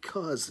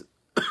 because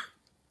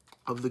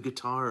of the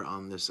guitar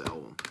on this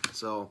album.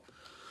 So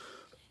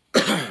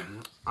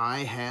I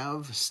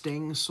have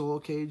Sting Soul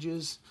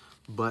Cages,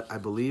 but I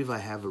believe I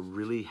have a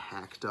really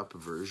hacked up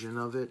version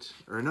of it.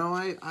 Or no,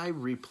 I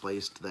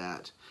replaced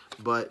that.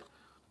 But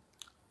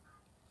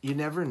you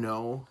never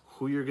know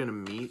who you're going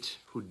to meet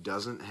who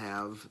doesn't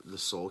have the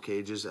Soul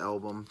Cages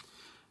album.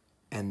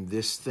 And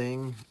this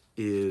thing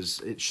is,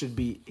 it should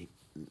be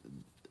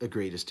a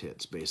greatest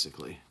hits,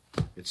 basically.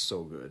 It's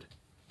so good.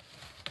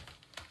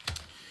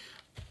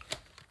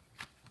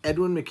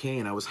 Edwin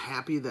McCain, I was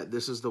happy that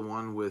this is the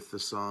one with the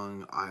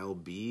song I'll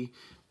Be,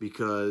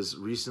 because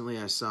recently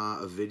I saw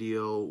a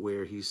video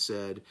where he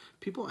said,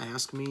 people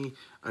ask me,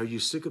 are you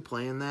sick of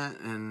playing that?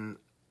 And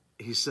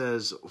he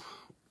says,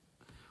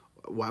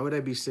 why would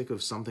I be sick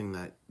of something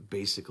that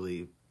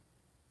basically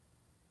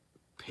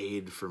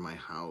paid for my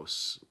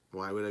house?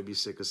 Why would I be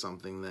sick of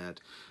something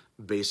that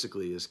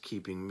basically is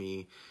keeping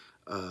me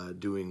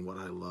doing what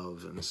I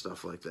love and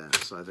stuff like that?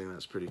 So I think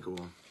that's pretty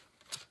cool.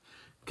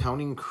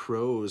 Counting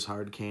Crows,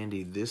 Hard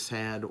Candy. This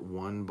had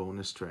one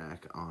bonus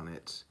track on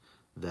it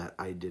that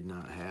I did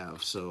not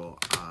have, so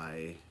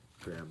I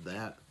grabbed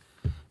that.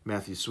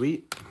 Matthew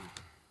Sweet.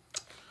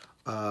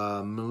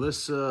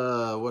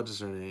 Melissa, what is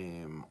her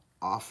name?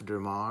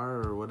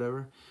 Ofdermar or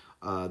whatever.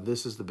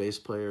 This is the bass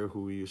player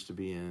who used to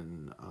be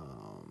in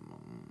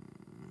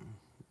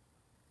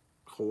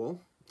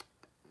Hole.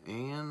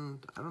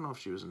 And I don't know if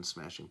she was in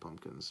Smashing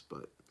Pumpkins,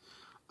 but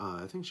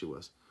I think she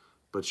was.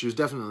 But she was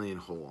definitely in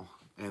Hole.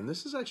 And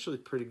this is actually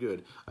pretty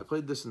good. I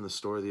played this in the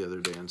store the other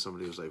day, and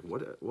somebody was like,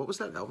 what was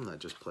that album that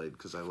just played?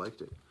 Because I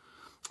liked it.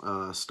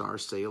 Star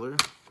Sailor.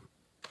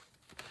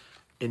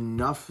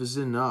 Enough is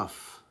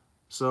Enough.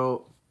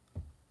 So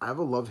I have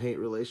a love-hate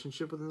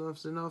relationship with Enough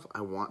is Enough.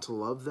 I want to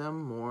love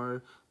them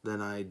more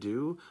than I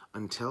do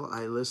until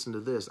I listen to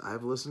this.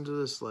 I've listened to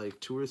this like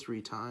 2 or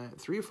 3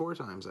 times, 3 or 4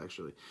 times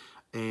actually.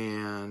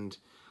 And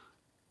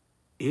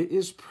it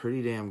is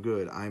pretty damn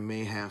good. I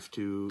may have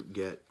to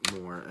get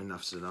more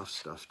Enough's Enough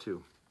stuff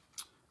too.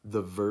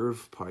 The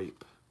Verve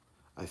Pipe.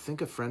 I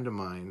think a friend of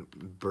mine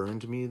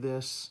burned me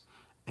this,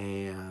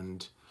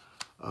 and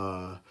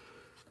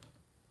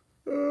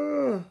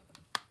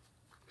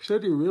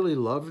said he really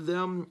loved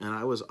them, and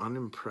I was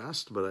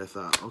unimpressed, but I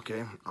thought,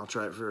 okay, I'll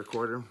try it for a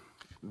quarter.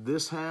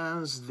 This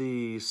has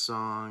the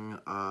song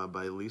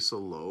by Lisa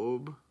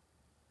Loeb.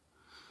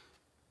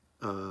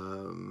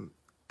 And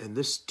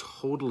this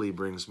totally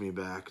brings me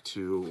back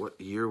to,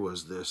 what year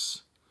was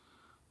this?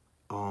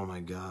 Oh my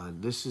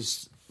God, this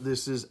is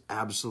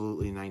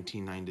absolutely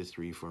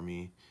 1993 for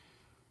me.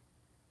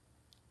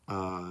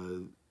 I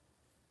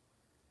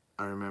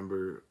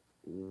remember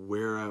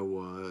where I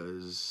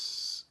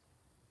was,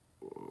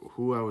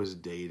 who I was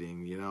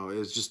dating, you know,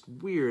 it's just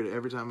weird.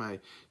 Every time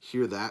I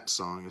hear that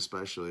song,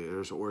 especially,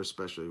 or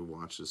especially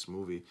watch this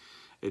movie,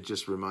 it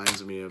just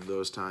reminds me of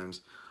those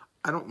times.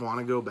 I don't want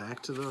to go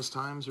back to those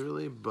times,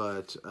 really,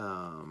 but,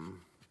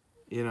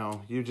 you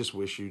know, you just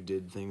wish you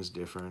did things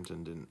different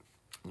and didn't,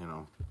 you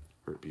know,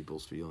 hurt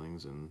people's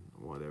feelings and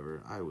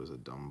whatever. I was a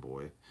dumb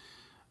boy.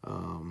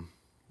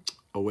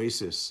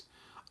 Oasis.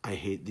 I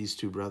hate these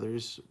two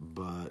brothers,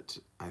 but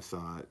I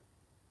thought,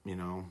 you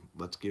know,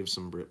 let's give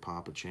some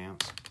Britpop a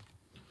chance.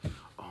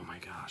 Oh my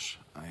gosh,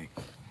 I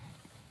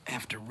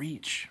have to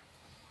reach.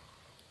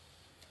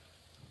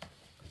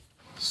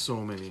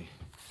 So many.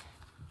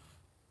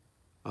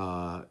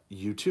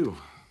 U2.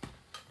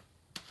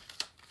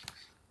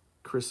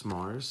 Chris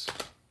Mars.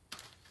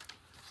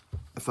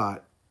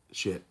 thought,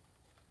 shit,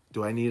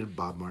 do I need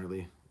Bob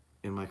Marley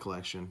in my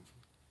collection?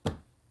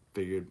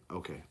 Figured,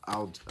 okay,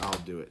 I'll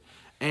do it.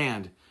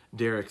 And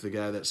Derek, the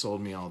guy that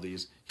sold me all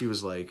these, he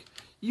was like,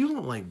 you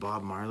don't like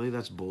Bob Marley?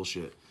 That's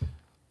bullshit.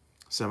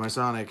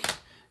 Semisonic.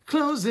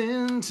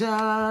 Closing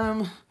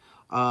time.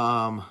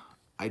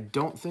 I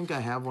don't think I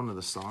have one of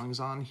the songs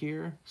on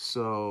here,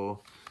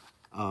 so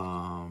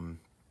I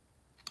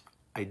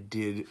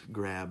did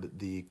grab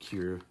the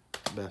Cure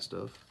best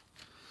of.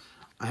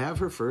 I have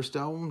her first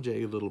album,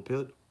 Jagged Little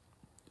Pill.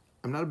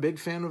 I'm not a big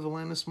fan of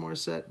Alanis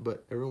Morissette,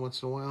 but every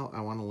once in a while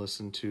I want to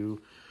listen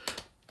to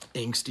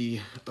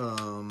angsty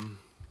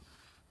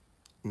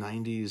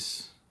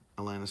 90s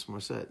Alanis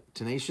Morissette.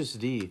 Tenacious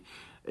D.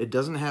 It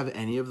doesn't have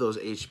any of those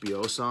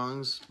HBO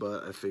songs,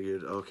 but I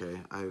figured,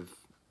 okay, I've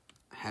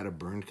had a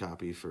burned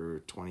copy for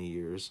 20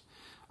 years.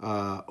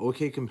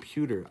 OK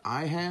Computer.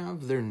 I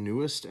have their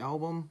newest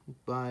album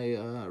by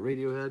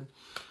Radiohead,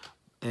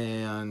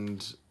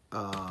 and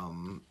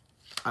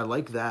I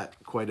like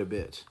that quite a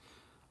bit.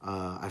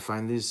 I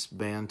find this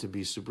band to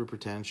be super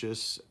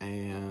pretentious,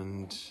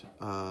 and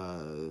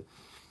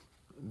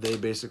they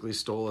basically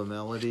stole a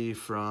melody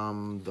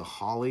from the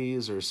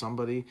Hollies or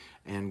somebody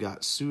and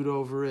got sued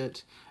over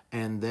it.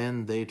 And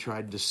then they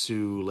tried to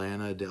sue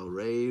Lana Del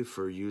Rey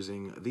for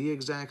using the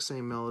exact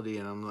same melody.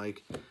 And I'm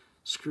like,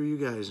 screw you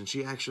guys. And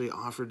she actually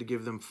offered to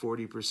give them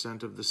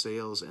 40% of the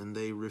sales, and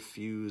they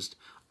refused.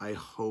 I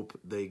hope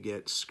they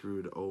get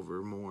screwed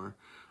over more.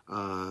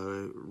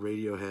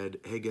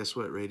 Radiohead. Hey, guess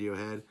what,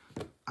 Radiohead?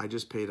 I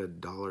just paid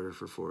 $1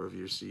 for 4 of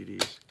your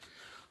CDs.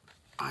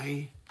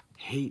 I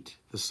hate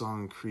the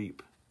song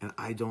Creep, and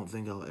I don't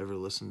think I'll ever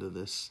listen to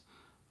this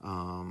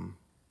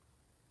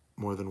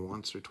more than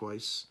once or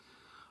twice.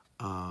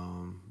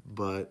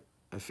 But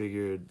I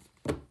figured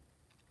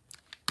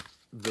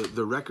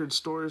the record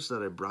stores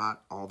that I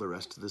brought all the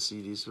rest of the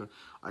CDs from,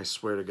 I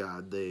swear to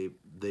God,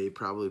 they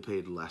probably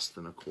paid less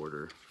than a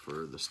quarter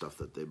for the stuff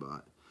that they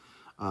bought.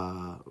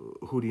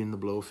 Hootie and the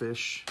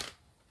Blowfish.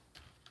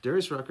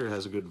 Darius Rucker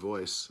has a good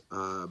voice,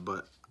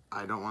 but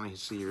I don't want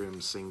to hear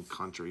him sing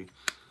country.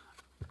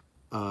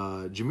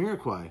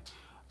 Jamiroquai.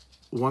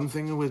 One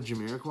thing with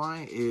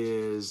Jamiroquai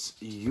is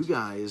you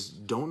guys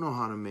don't know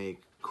how to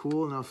make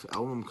cool enough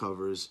album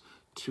covers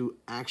to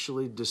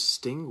actually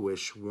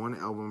distinguish one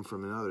album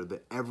from another.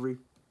 That every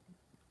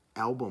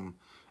album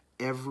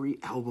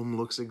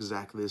looks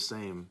exactly the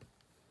same.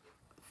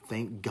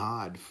 Thank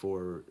God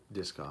for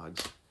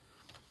Discogs.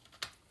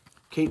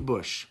 Kate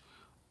Bush.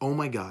 Oh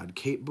my God,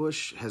 Kate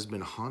Bush has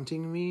been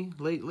haunting me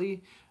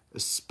lately,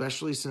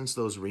 especially since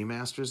those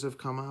remasters have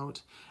come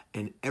out.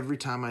 And every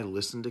time I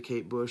listen to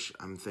Kate Bush,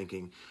 I'm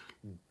thinking,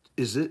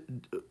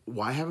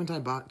 why haven't I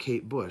bought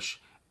Kate Bush?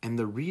 And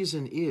the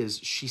reason is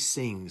she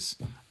sings.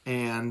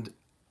 And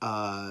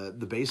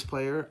the bass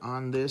player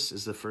on this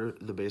is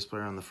the bass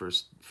player on the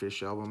first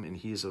Fish album, and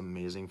he's an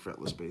amazing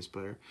fretless bass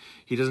player.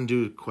 He doesn't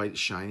do quite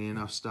shiny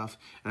enough stuff.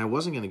 And I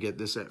wasn't going to get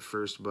this at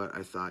first, but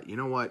I thought, you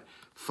know what?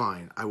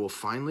 Fine. I will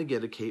finally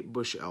get a Kate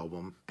Bush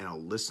album, and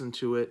I'll listen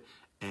to it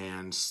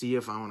and see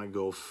if I want to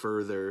go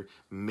further.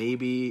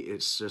 Maybe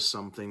it's just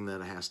something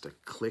that has to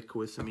click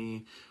with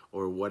me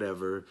or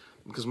whatever.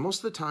 Because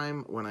most of the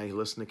time when I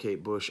listen to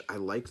Kate Bush, I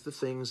like the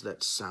things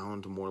that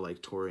sound more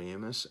like Tori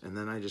Amos. And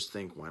then I just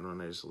think, why don't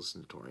I just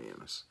listen to Tori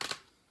Amos?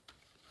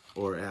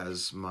 Or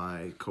as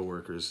my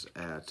coworkers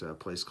at a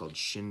place called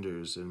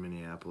Schinders in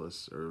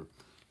Minneapolis, or,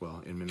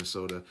 well, in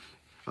Minnesota,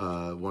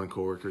 one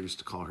coworker used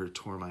to call her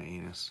Tor My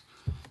Anus.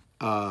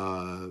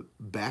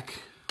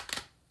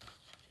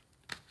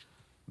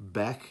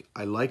 Beck,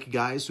 I like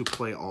guys who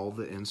play all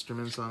the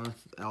instruments on an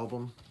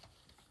album,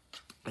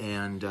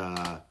 and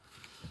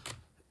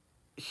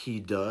he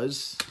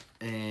does,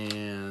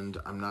 and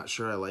I'm not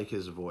sure I like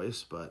his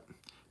voice, but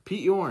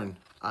Pete Yorn,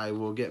 I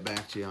will get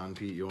back to you on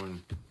Pete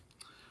Yorn.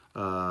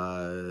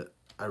 I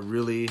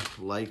really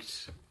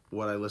liked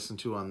what I listened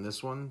to on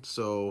this one,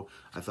 so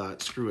I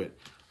thought, screw it,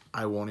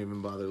 I won't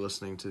even bother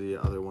listening to the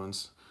other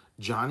ones.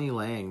 Johnny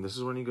Lang. This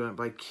is when he went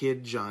by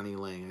Kid Johnny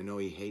Lang. I know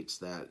he hates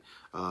that.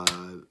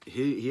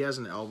 He has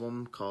an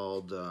album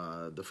called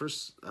the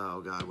first.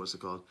 Oh God, what's it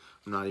called?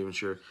 I'm not even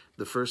sure.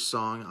 The first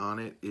song on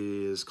it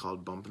is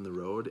called "Bumpin' the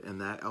Road," and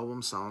that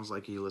album sounds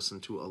like he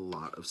listened to a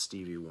lot of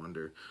Stevie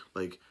Wonder,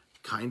 like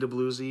kind of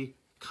bluesy,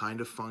 kind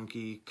of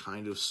funky,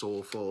 kind of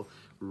soulful.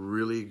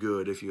 Really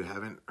good. If you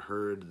haven't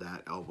heard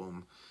that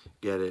album,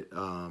 get it.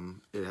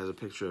 It has a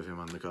picture of him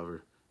on the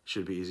cover.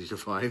 Should be easy to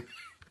find.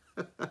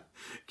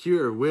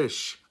 Cure,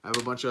 Wish. I have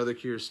a bunch of other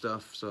Cure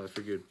stuff, so I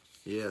figured,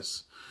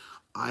 yes.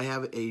 I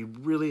have a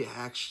really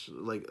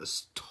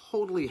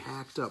totally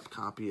hacked up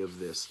copy of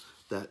this.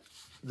 That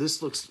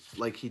this looks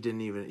like he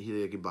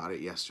bought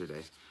it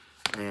yesterday.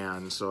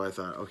 And so I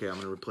thought, okay, I'm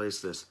going to replace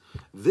this.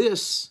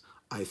 This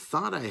I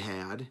thought I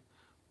had,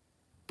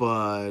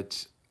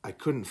 but I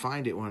couldn't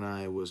find it when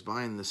I was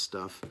buying this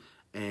stuff.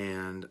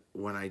 And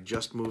when I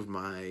just moved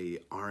my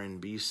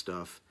R&B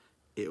stuff,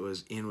 it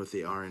was in with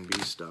the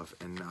R&B stuff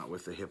and not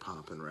with the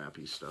hip-hop and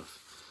rappy stuff.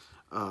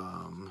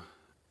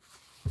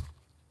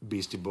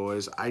 Beastie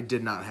Boys. I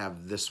did not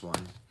have this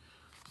one.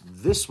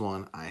 This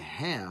one I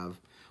have,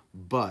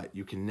 but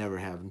you can never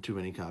have too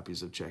many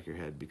copies of Check Your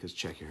Head because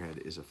Check Your Head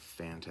is a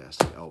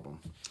fantastic album.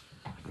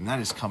 And that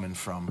is coming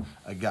from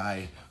a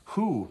guy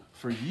who,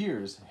 for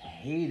years,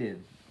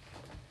 hated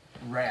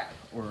rap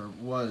or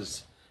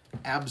was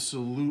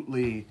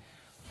absolutely,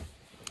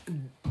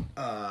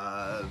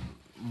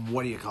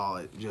 what do you call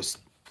it? Just,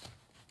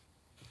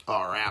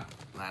 oh, rap.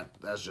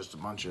 That's just a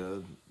bunch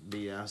of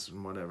BS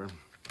and whatever.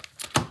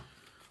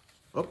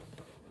 Oh,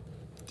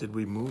 did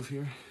we move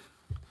here?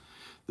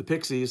 The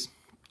Pixies.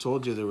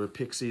 Told you there were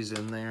Pixies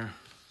in there.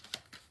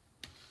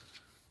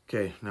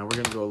 Okay, now we're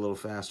going to go a little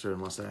faster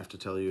unless I have to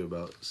tell you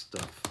about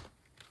stuff.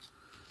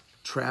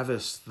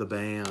 Travis the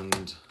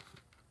Band,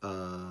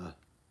 or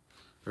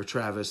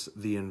Travis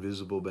the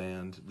Invisible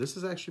Band. This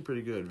is actually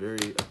pretty good. Very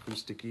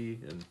acoustic-y,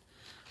 and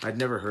I'd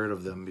never heard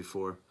of them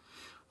before.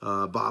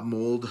 Bob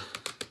Mould.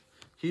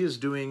 He is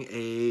doing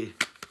a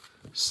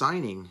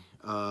signing.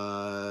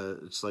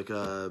 It's like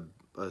a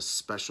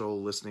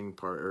special listening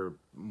part or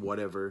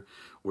whatever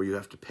where you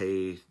have to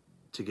pay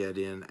to get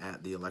in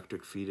at the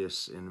Electric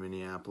Fetus in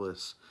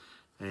Minneapolis.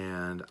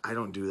 And I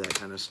don't do that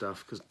kind of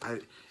stuff because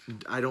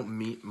I don't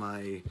meet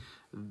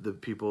the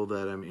people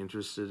that I'm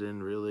interested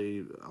in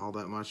really all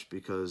that much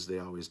because they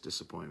always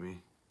disappoint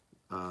me.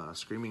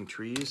 Screaming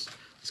Trees.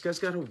 This guy's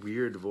got a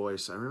weird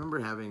voice. I remember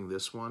having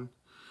this one.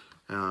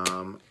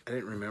 I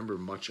didn't remember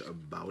much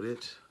about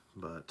it,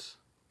 but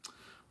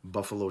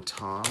Buffalo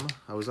Tom.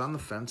 I was on the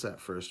fence at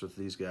first with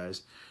these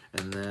guys,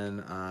 and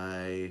then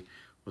I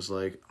was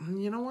like,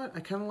 you know what? I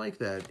kind of like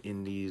that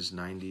indies,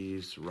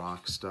 90s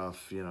rock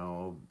stuff, you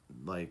know,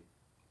 like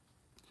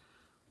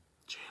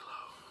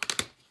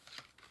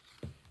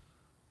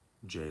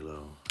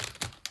J-Lo.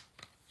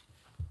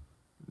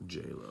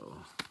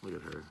 Look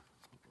at her.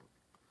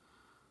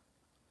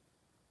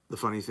 The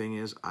funny thing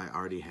is, I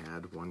already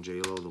had one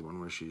J-Lo, the one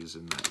where she's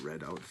in that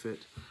red outfit,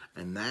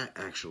 and that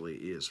actually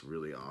is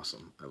really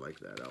awesome. I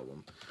like that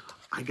album.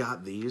 I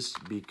got these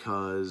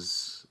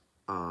because,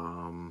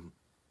 I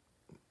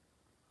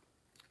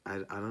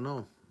don't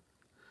know.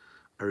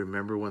 I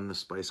remember when the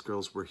Spice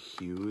Girls were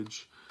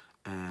huge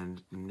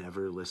and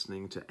never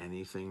listening to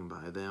anything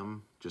by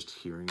them, just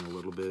hearing a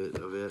little bit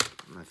of it,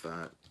 and I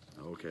thought,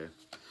 okay.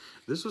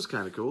 This was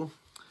kind of cool.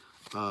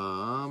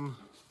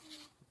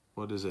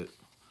 What is it?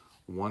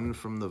 One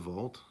from the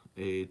Vault,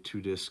 a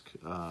 2-disc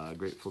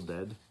Grateful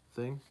Dead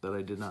thing that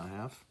I did not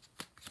have.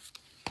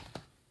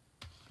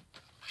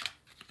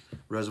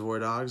 Reservoir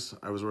Dogs.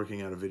 I was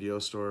working at a video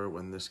store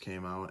when this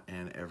came out,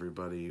 and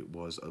everybody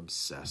was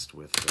obsessed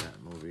with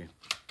that movie.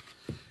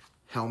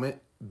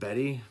 Helmet,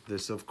 Betty.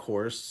 This, of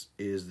course,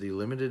 is the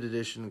limited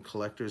edition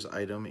collector's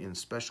item in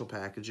special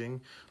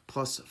packaging,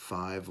 plus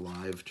 5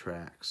 live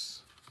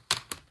tracks.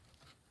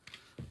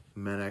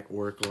 Men at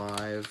Work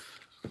Live.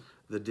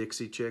 The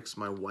Dixie Chicks.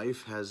 My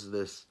wife has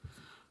this,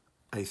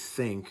 I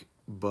think,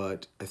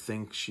 but I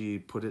think she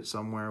put it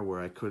somewhere where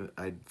I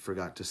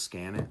forgot to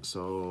scan it,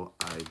 so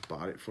I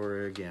bought it for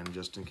her again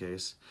just in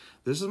case.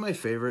 This is my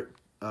favorite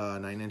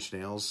Nine Inch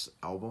Nails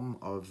album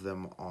of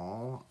them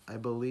all, I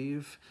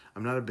believe.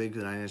 I'm not a big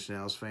Nine Inch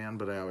Nails fan,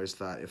 but I always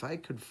thought if I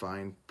could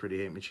find Pretty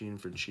Hate Machine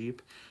for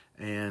cheap,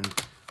 and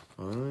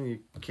well, you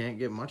can't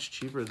get much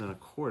cheaper than a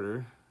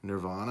quarter.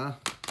 Nirvana.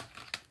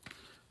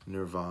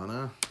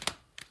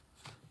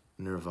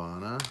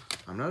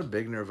 I'm not a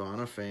big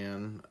Nirvana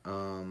fan.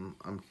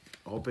 I'm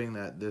hoping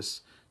that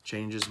this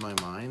changes my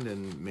mind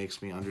and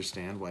makes me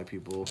understand why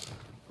people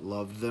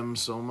love them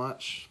so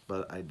much,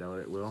 but I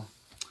doubt it will.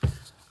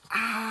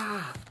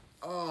 Ah!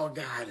 Oh,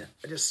 God.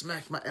 I just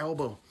smacked my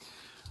elbow.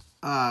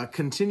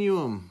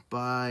 Continuum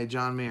by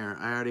John Mayer.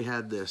 I already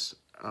had this.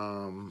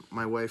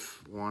 My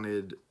wife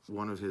wanted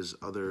one of his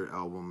other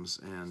albums,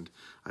 and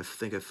I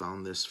think I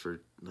found this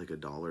for like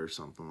 $1 or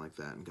something like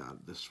that and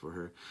got this for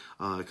her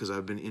because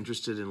I've been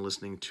interested in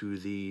listening to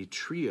the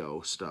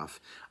trio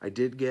stuff. I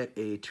did get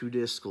a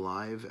 2-disc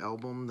live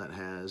album that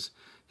has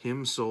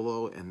him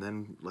solo and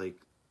then like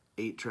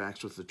 8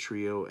 tracks with the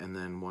trio and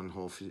then one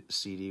whole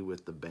CD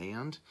with the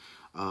band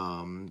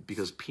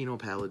because Pino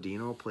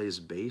Palladino plays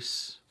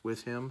bass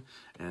with him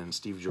and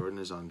Steve Jordan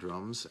is on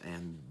drums,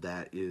 and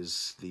that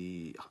is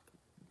the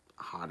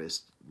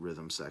hottest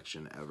rhythm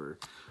section ever.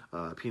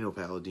 Pino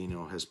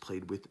Palladino has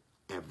played with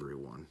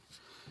everyone.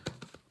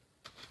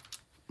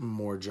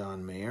 More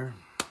John Mayer.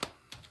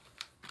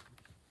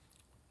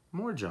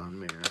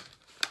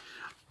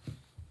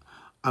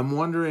 I'm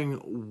wondering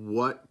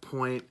what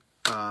point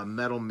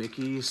Metal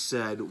Mickey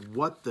said,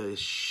 what the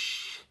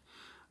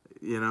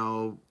you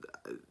know,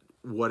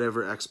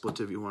 whatever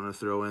expletive you want to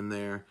throw in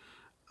there.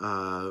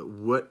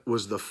 What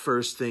was the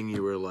first thing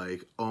you were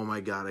like, oh my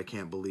God, I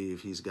can't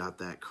believe he's got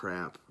that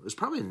crap? It was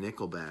probably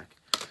Nickelback.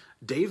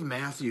 Dave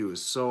Matthews.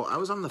 So I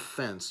was on the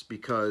fence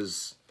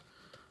because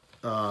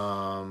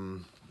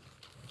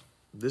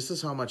this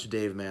is how much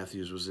Dave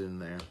Matthews was in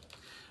there.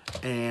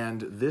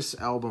 And this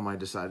album I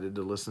decided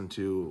to listen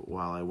to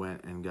while I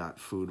went and got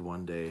food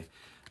one day,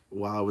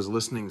 while I was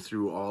listening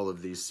through all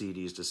of these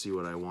CDs to see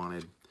what I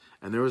wanted.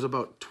 and there was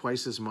about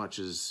twice as much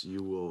as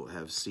you will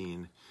have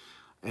seen.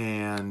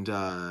 And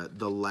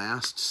The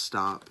Last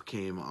Stop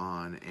came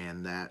on,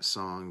 and that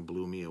song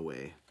blew me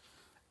away.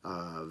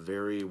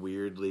 Very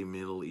weirdly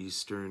Middle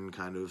Eastern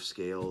kind of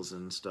scales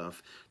and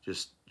stuff.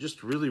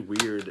 Just really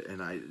weird,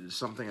 and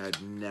something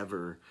I'd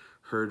never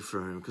heard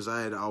from him, because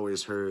I had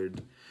always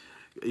heard,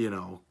 you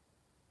know,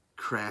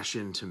 Crash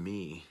Into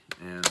Me,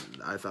 and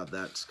I thought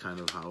that's kind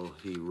of how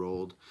he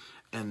rolled.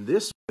 And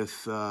this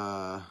with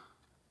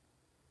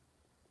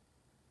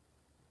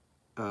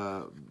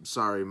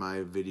sorry,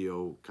 my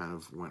video kind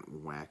of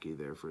went wacky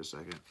there for a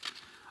second.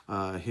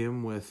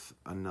 Him with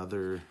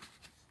another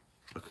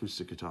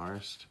acoustic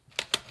guitarist,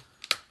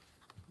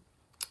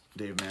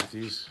 Dave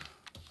Matthews,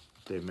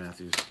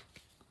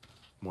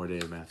 more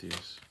Dave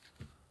Matthews,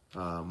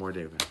 more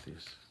Dave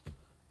Matthews,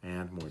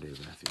 and more Dave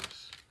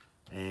Matthews,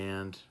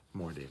 and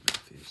more Dave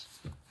Matthews,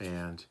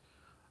 and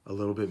a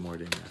little bit more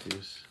Dave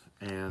Matthews,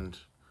 and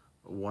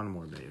one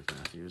more Dave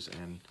Matthews,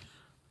 and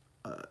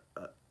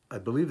I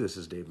believe this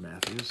is Dave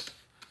Matthews,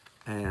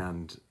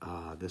 and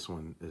this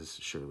one is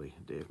surely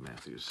Dave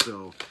Matthews.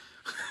 So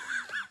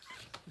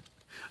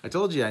I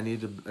told you I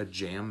needed a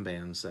jam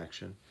band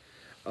section.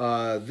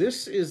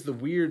 This is the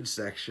weird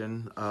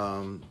section.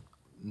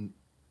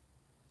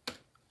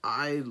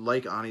 I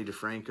like Ani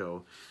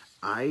DiFranco.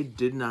 I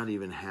did not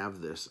even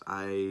have this.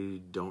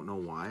 I don't know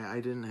why I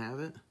didn't have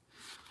it.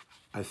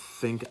 I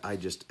think I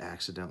just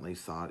accidentally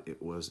thought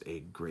it was a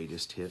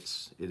greatest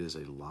hits. It is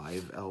a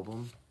live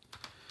album.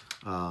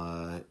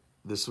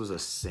 This was a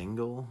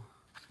single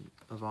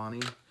of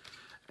Ani,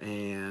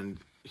 and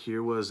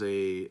here was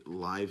a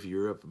Live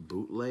Europe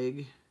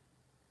bootleg.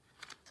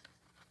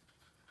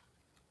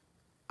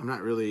 I'm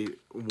not really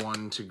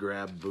one to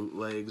grab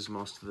bootlegs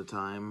most of the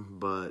time,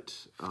 but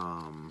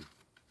I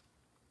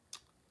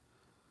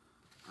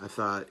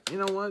thought, you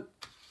know what?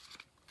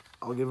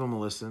 I'll give them a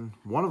listen.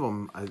 One of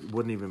them I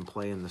wouldn't even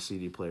play in the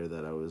CD player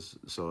that I was,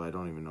 so I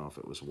don't even know if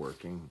it was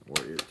working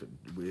or if it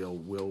will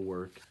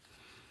work.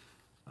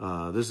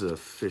 This is an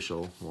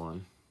official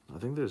one. I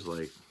think there's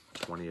like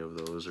 20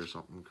 of those or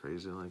something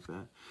crazy like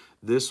that.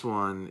 This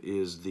one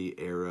is the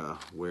era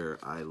where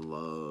I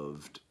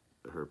loved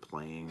her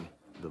playing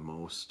the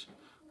most,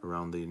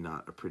 around the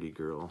Not a Pretty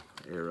Girl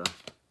era.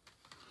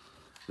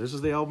 This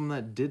is the album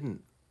that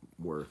didn't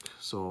work,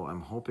 so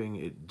I'm hoping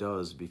it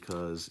does,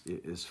 because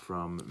it is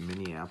from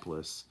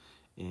Minneapolis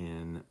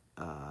in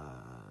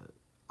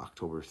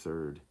October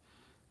 3rd,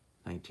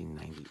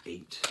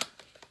 1998.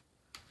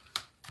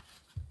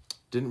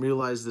 Didn't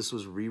realize this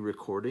was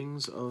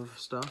re-recordings of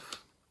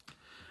stuff.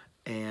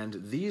 And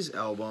these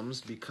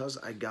albums, because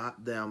I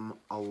got them,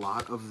 a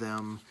lot of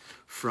them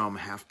from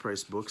Half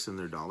Price Books in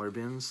their dollar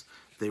bins,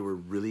 they were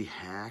really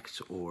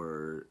hacked,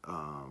 or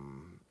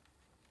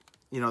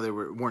you know, they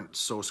weren't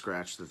so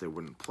scratched that they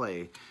wouldn't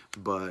play.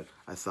 But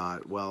I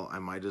thought, well, I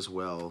might as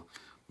well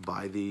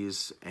buy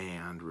these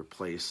and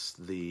replace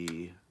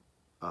the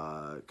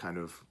kind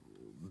of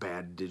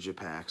bad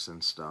digipacks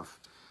and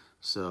stuff.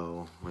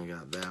 So we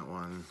got that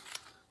one,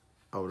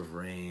 Out of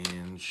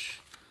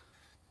Range.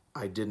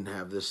 I didn't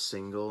have this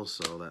single,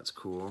 so that's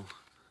cool.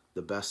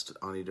 The best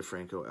Ani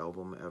DiFranco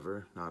album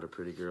ever, Not a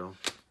Pretty Girl.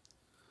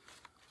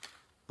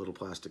 Little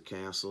Plastic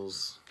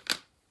Castles.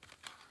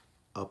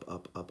 Up,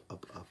 up, up,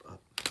 up, up,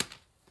 up.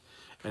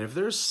 And if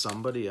there's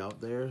somebody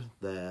out there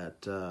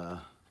that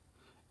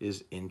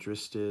is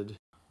interested...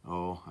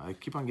 Oh, I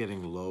keep on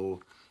getting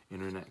low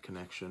internet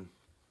connection.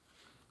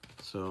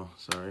 So,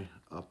 sorry.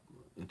 Up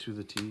Into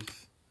the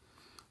Teeth.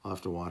 I'll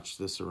have to watch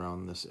this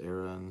around this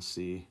era and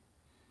see...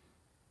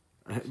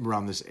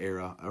 Around this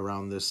era,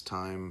 around this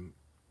time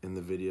in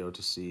the video,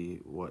 to see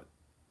what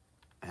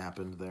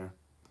happened there.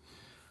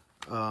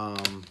 I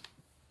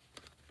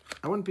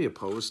wouldn't be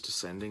opposed to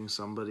sending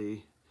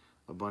somebody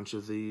a bunch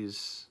of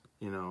these.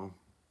 You know,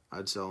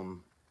 I'd sell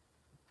them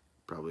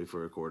probably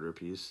for $0.25 a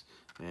piece,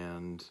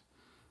 and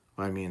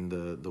I mean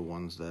the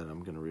ones that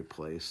I'm gonna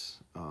replace.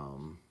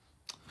 And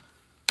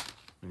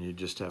you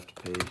just have to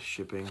pay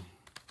shipping,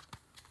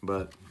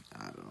 but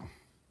I don't know.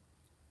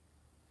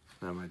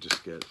 That might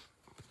just get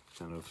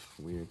kind of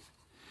weird.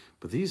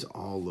 But these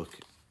all look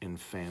in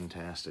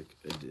fantastic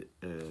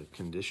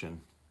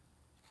condition,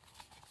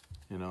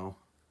 you know.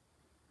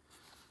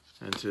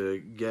 And to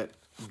get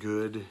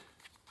good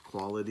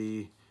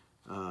quality,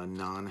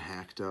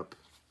 non-hacked up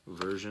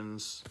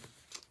versions,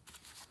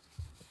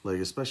 like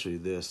especially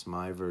this,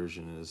 my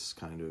version is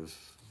kind of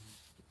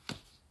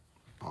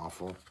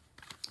awful.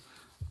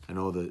 I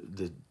know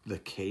the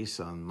case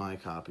on my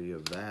copy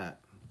of that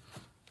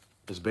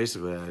is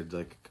basically, I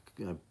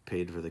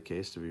paid for the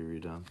case to be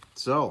redone.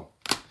 So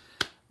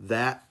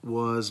that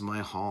was my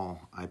haul.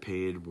 I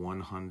paid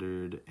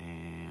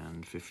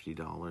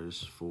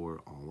 $150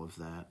 for all of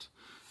that,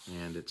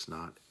 and it's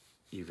not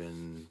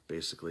even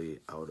basically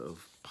out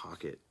of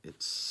pocket.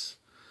 It's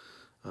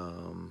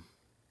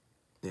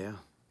yeah,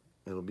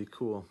 it'll be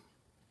cool.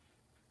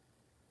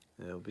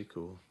 It'll be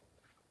cool.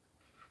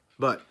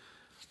 But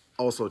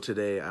also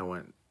today I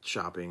went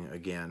shopping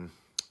again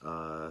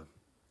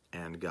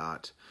and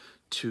got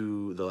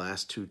the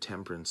last two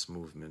Temperance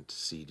Movement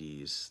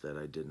CDs that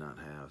I did not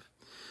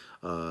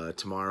have.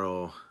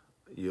 Tomorrow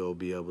you'll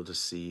be able to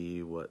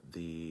see what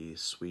the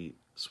sweet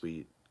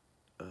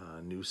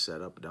new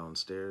setup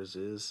downstairs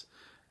is.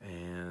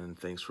 And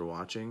thanks for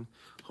watching.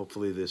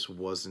 Hopefully this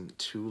wasn't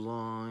too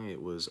long.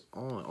 It was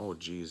only, oh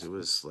geez, it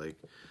was like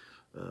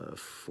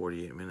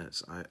 48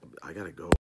 minutes. I gotta go.